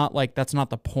 It's not like, that's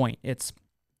not the point. It's,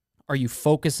 are you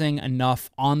focusing enough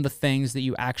on the things that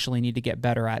you actually need to get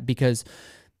better at? Because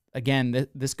again,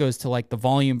 this goes to like the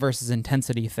volume versus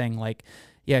intensity thing. Like,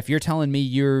 yeah, if you're telling me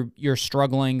you're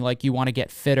struggling, like you want to get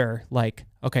fitter, like,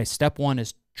 okay, step one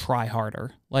is try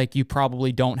harder. Like you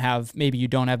probably maybe you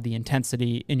don't have the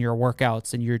intensity in your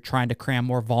workouts and you're trying to cram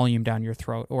more volume down your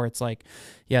throat. Or it's like,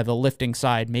 yeah, the lifting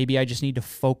side, maybe I just need to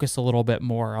focus a little bit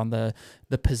more on the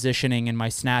positioning and my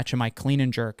snatch and my clean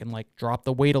and jerk and like drop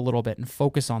the weight a little bit and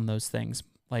focus on those things.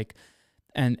 Like,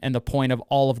 and the point of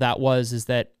all of that is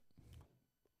that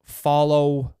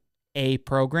follow a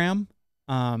program,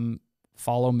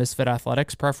 follow Misfit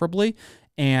Athletics preferably,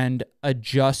 and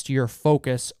adjust your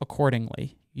focus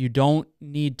accordingly. You don't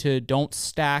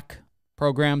stack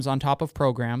programs on top of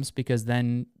programs, because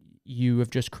then you have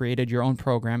just created your own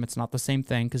program. It's not the same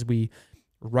thing, because we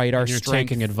write our strength. You're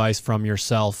taking advice from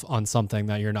yourself on something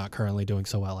that you're not currently doing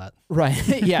so well at.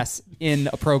 Right. Yes. In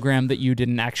a program that you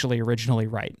didn't actually originally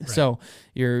write. Right. So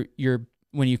you're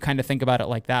when you kind of think about it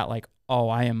like that, like, oh,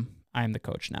 I am the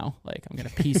coach now. Like I'm going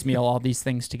to piecemeal all these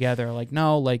things together. Like,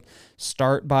 no, like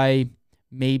start by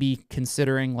maybe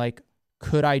considering like,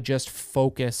 could I just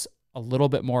focus a little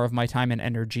bit more of my time and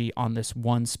energy on this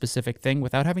one specific thing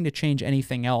without having to change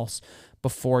anything else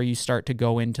before you start to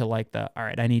go into like all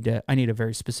right, I need a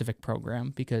very specific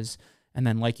program, because, and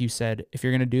then like you said, if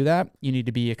you're going to do that, you need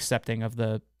to be accepting of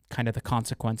the kind of the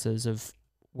consequences of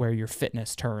where your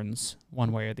fitness turns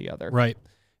one way or the other. Right.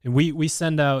 And we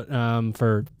send out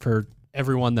for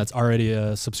everyone that's already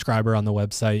a subscriber on the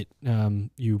website.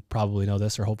 You probably know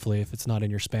this, or hopefully if it's not in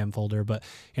your spam folder, but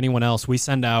anyone else, we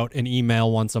send out an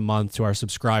email once a month to our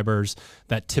subscribers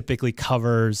that typically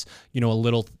covers, a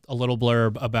little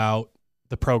blurb about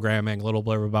the programming, a little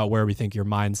blurb about where we think your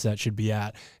mindset should be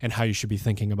at and how you should be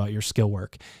thinking about your skill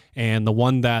work. And the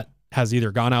one that has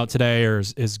either gone out today or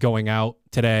is going out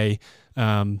today,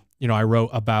 I wrote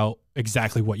about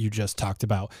exactly what you just talked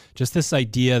about. Just this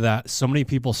idea that so many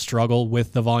people struggle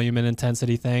with the volume and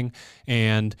intensity thing.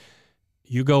 And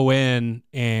you go in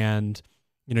and,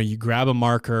 you know, you grab a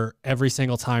marker every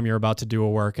single time you're about to do a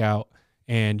workout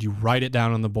and you write it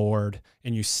down on the board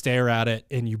and you stare at it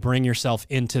and you bring yourself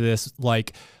into this,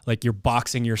 like you're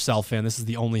boxing yourself in. This is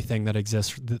the only thing that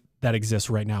exists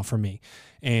right now for me.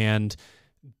 And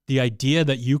the idea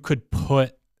that you could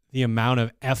put the amount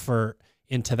of effort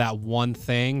into that one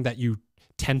thing that you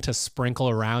tend to sprinkle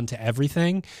around to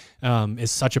everything is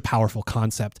such a powerful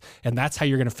concept. And that's how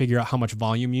you're going to figure out how much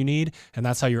volume you need. And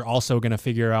that's how you're also going to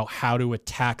figure out how to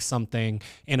attack something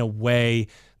in a way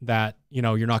that, you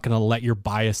know, you're not going to let your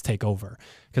bias take over.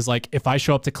 Because like if I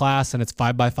show up to class and it's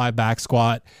 5x5 back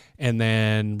squat and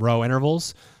then row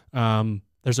intervals,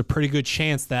 there's a pretty good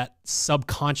chance that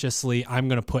subconsciously I'm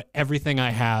going to put everything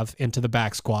I have into the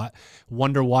back squat,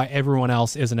 wonder why everyone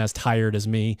else isn't as tired as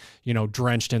me, you know,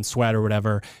 drenched in sweat or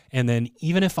whatever. And then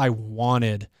even if I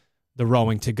wanted the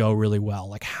rowing to go really well,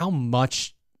 like how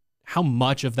much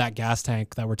of that gas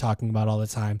tank that we're talking about all the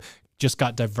time just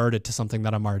got diverted to something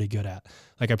that I'm already good at.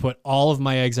 Like I put all of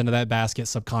my eggs into that basket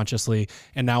subconsciously,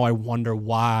 and now I wonder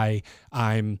why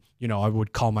I'm, you know, I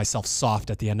would call myself soft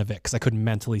at the end of it because I couldn't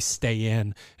mentally stay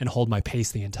in and hold my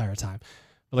pace the entire time.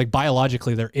 But like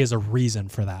biologically, there is a reason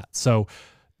for that. So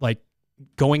like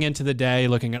going into the day,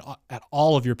 looking at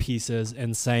all of your pieces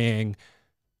and saying,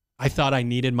 I thought I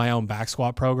needed my own back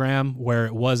squat program where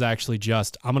it was actually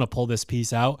just, I'm going to pull this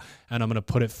piece out and I'm going to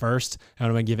put it first and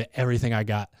I'm going to give it everything I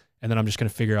got. And then I'm just going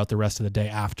to figure out the rest of the day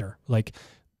after. Like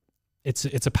it's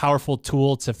a powerful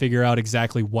tool to figure out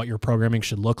exactly what your programming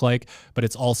should look like, but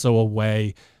it's also a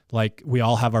way, like we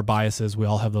all have our biases. We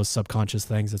all have those subconscious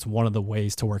things. It's one of the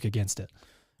ways to work against it.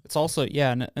 It's also,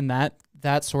 yeah. And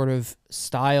that sort of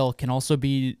style can also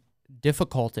be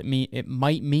difficult. It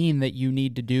might mean that you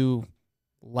need to do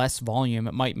less volume.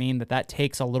 It might mean that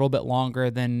takes a little bit longer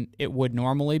than it would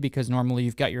normally, because normally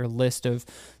you've got your list of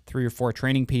 3 or 4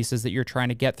 training pieces that you're trying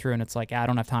to get through. And it's like, I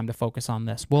don't have time to focus on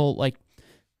this. Well, like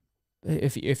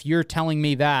if you're telling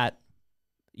me that,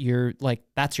 you're like,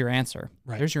 that's your answer.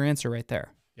 Right. There's your answer right there.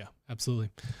 Yeah,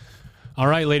 absolutely. All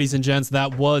right, ladies and gents,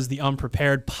 that was the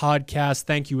Unprepared podcast.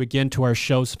 Thank you again to our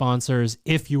show sponsors.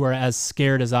 If you are as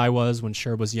scared as I was when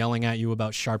Sherb was yelling at you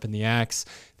about Sharpen the Axe,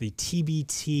 the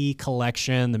TBT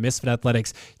collection, the Misfit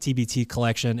Athletics TBT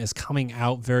collection is coming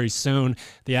out very soon.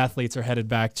 The athletes are headed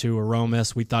back to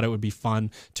Aromas. We thought it would be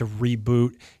fun to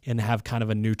reboot and have kind of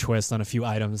a new twist on a few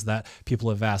items that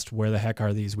people have asked, where the heck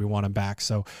are these? We want them back.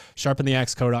 So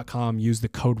sharpentheaxeco.com, use the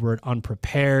code word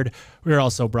unprepared. We're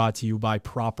also brought to you by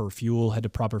Proper Fuel. Head to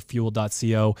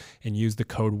properfuel.co and use the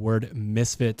code word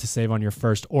Misfit to save on your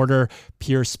first order.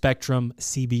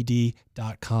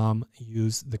 PureSpectrumCBD.com.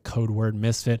 Use the code word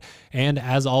Misfit. And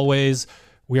as always,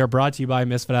 we are brought to you by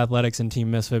Misfit Athletics and Team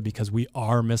Misfit, because we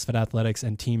are Misfit Athletics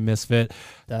and Team Misfit.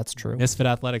 That's true.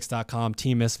 MisfitAthletics.com,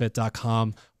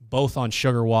 TeamMisfit.com, both on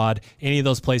SugarWOD. Any of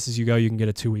those places you go, you can get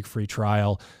a 2-week free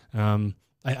trial.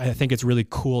 I think it's really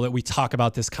cool that we talk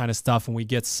about this kind of stuff and we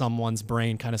get someone's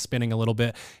brain kind of spinning a little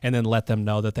bit and then let them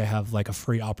know that they have like a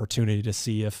free opportunity to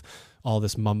see if all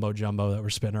this mumbo jumbo that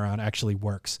we're spinning around actually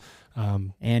works.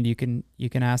 And you can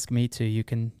ask me to. You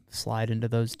can slide into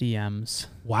those DMs.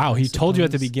 Wow, he told you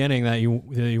at the beginning that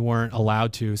you weren't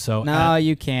allowed to. So no,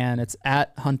 you can. It's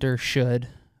at Hunter Should,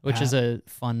 which is a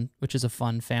fun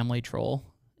family troll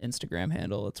Instagram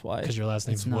handle. That's why. Because your last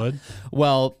name's Wood.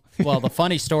 Well, the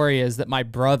funny story is that my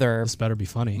brother. This better be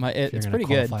funny. It's pretty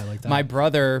good. Like my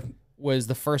brother was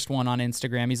the first one on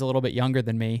Instagram. He's a little bit younger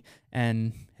than me,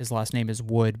 and his last name is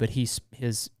Wood, but his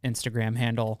Instagram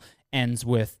handle ends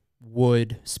with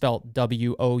Wood, spelt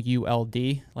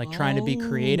WOULD, like trying to be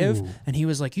creative. And he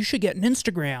was like, you should get an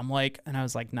Instagram. And I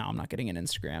was like, no, I'm not getting an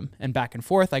Instagram. And back and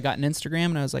forth, I got an Instagram,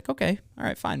 and I was like, okay, all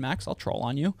right, fine, Max, I'll troll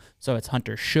on you. So it's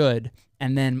Hunter Should.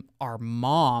 And then our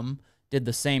mom did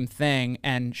the same thing,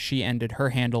 and she ended her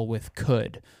handle with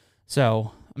could.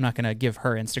 So I'm not going to give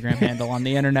her Instagram handle on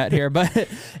the internet here, but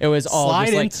it was all slide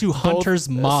just like into Hunter's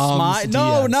mom's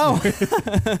No.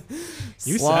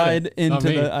 You slide said it, into not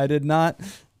me. I did not.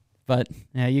 But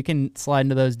yeah, you can slide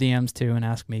into those DMs too and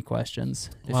ask me questions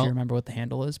if you remember what the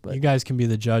handle is. But you guys can be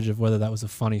the judge of whether that was a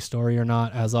funny story or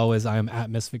not. As always, I am at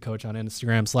Misfit Coach on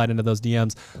Instagram. Slide into those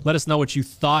DMs. Let us know what you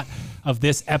thought of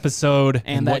this episode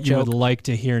and what you would like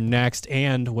to hear next,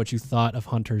 and what you thought of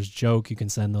Hunter's joke. You can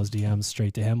send those DMs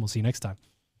straight to him. We'll see you next time.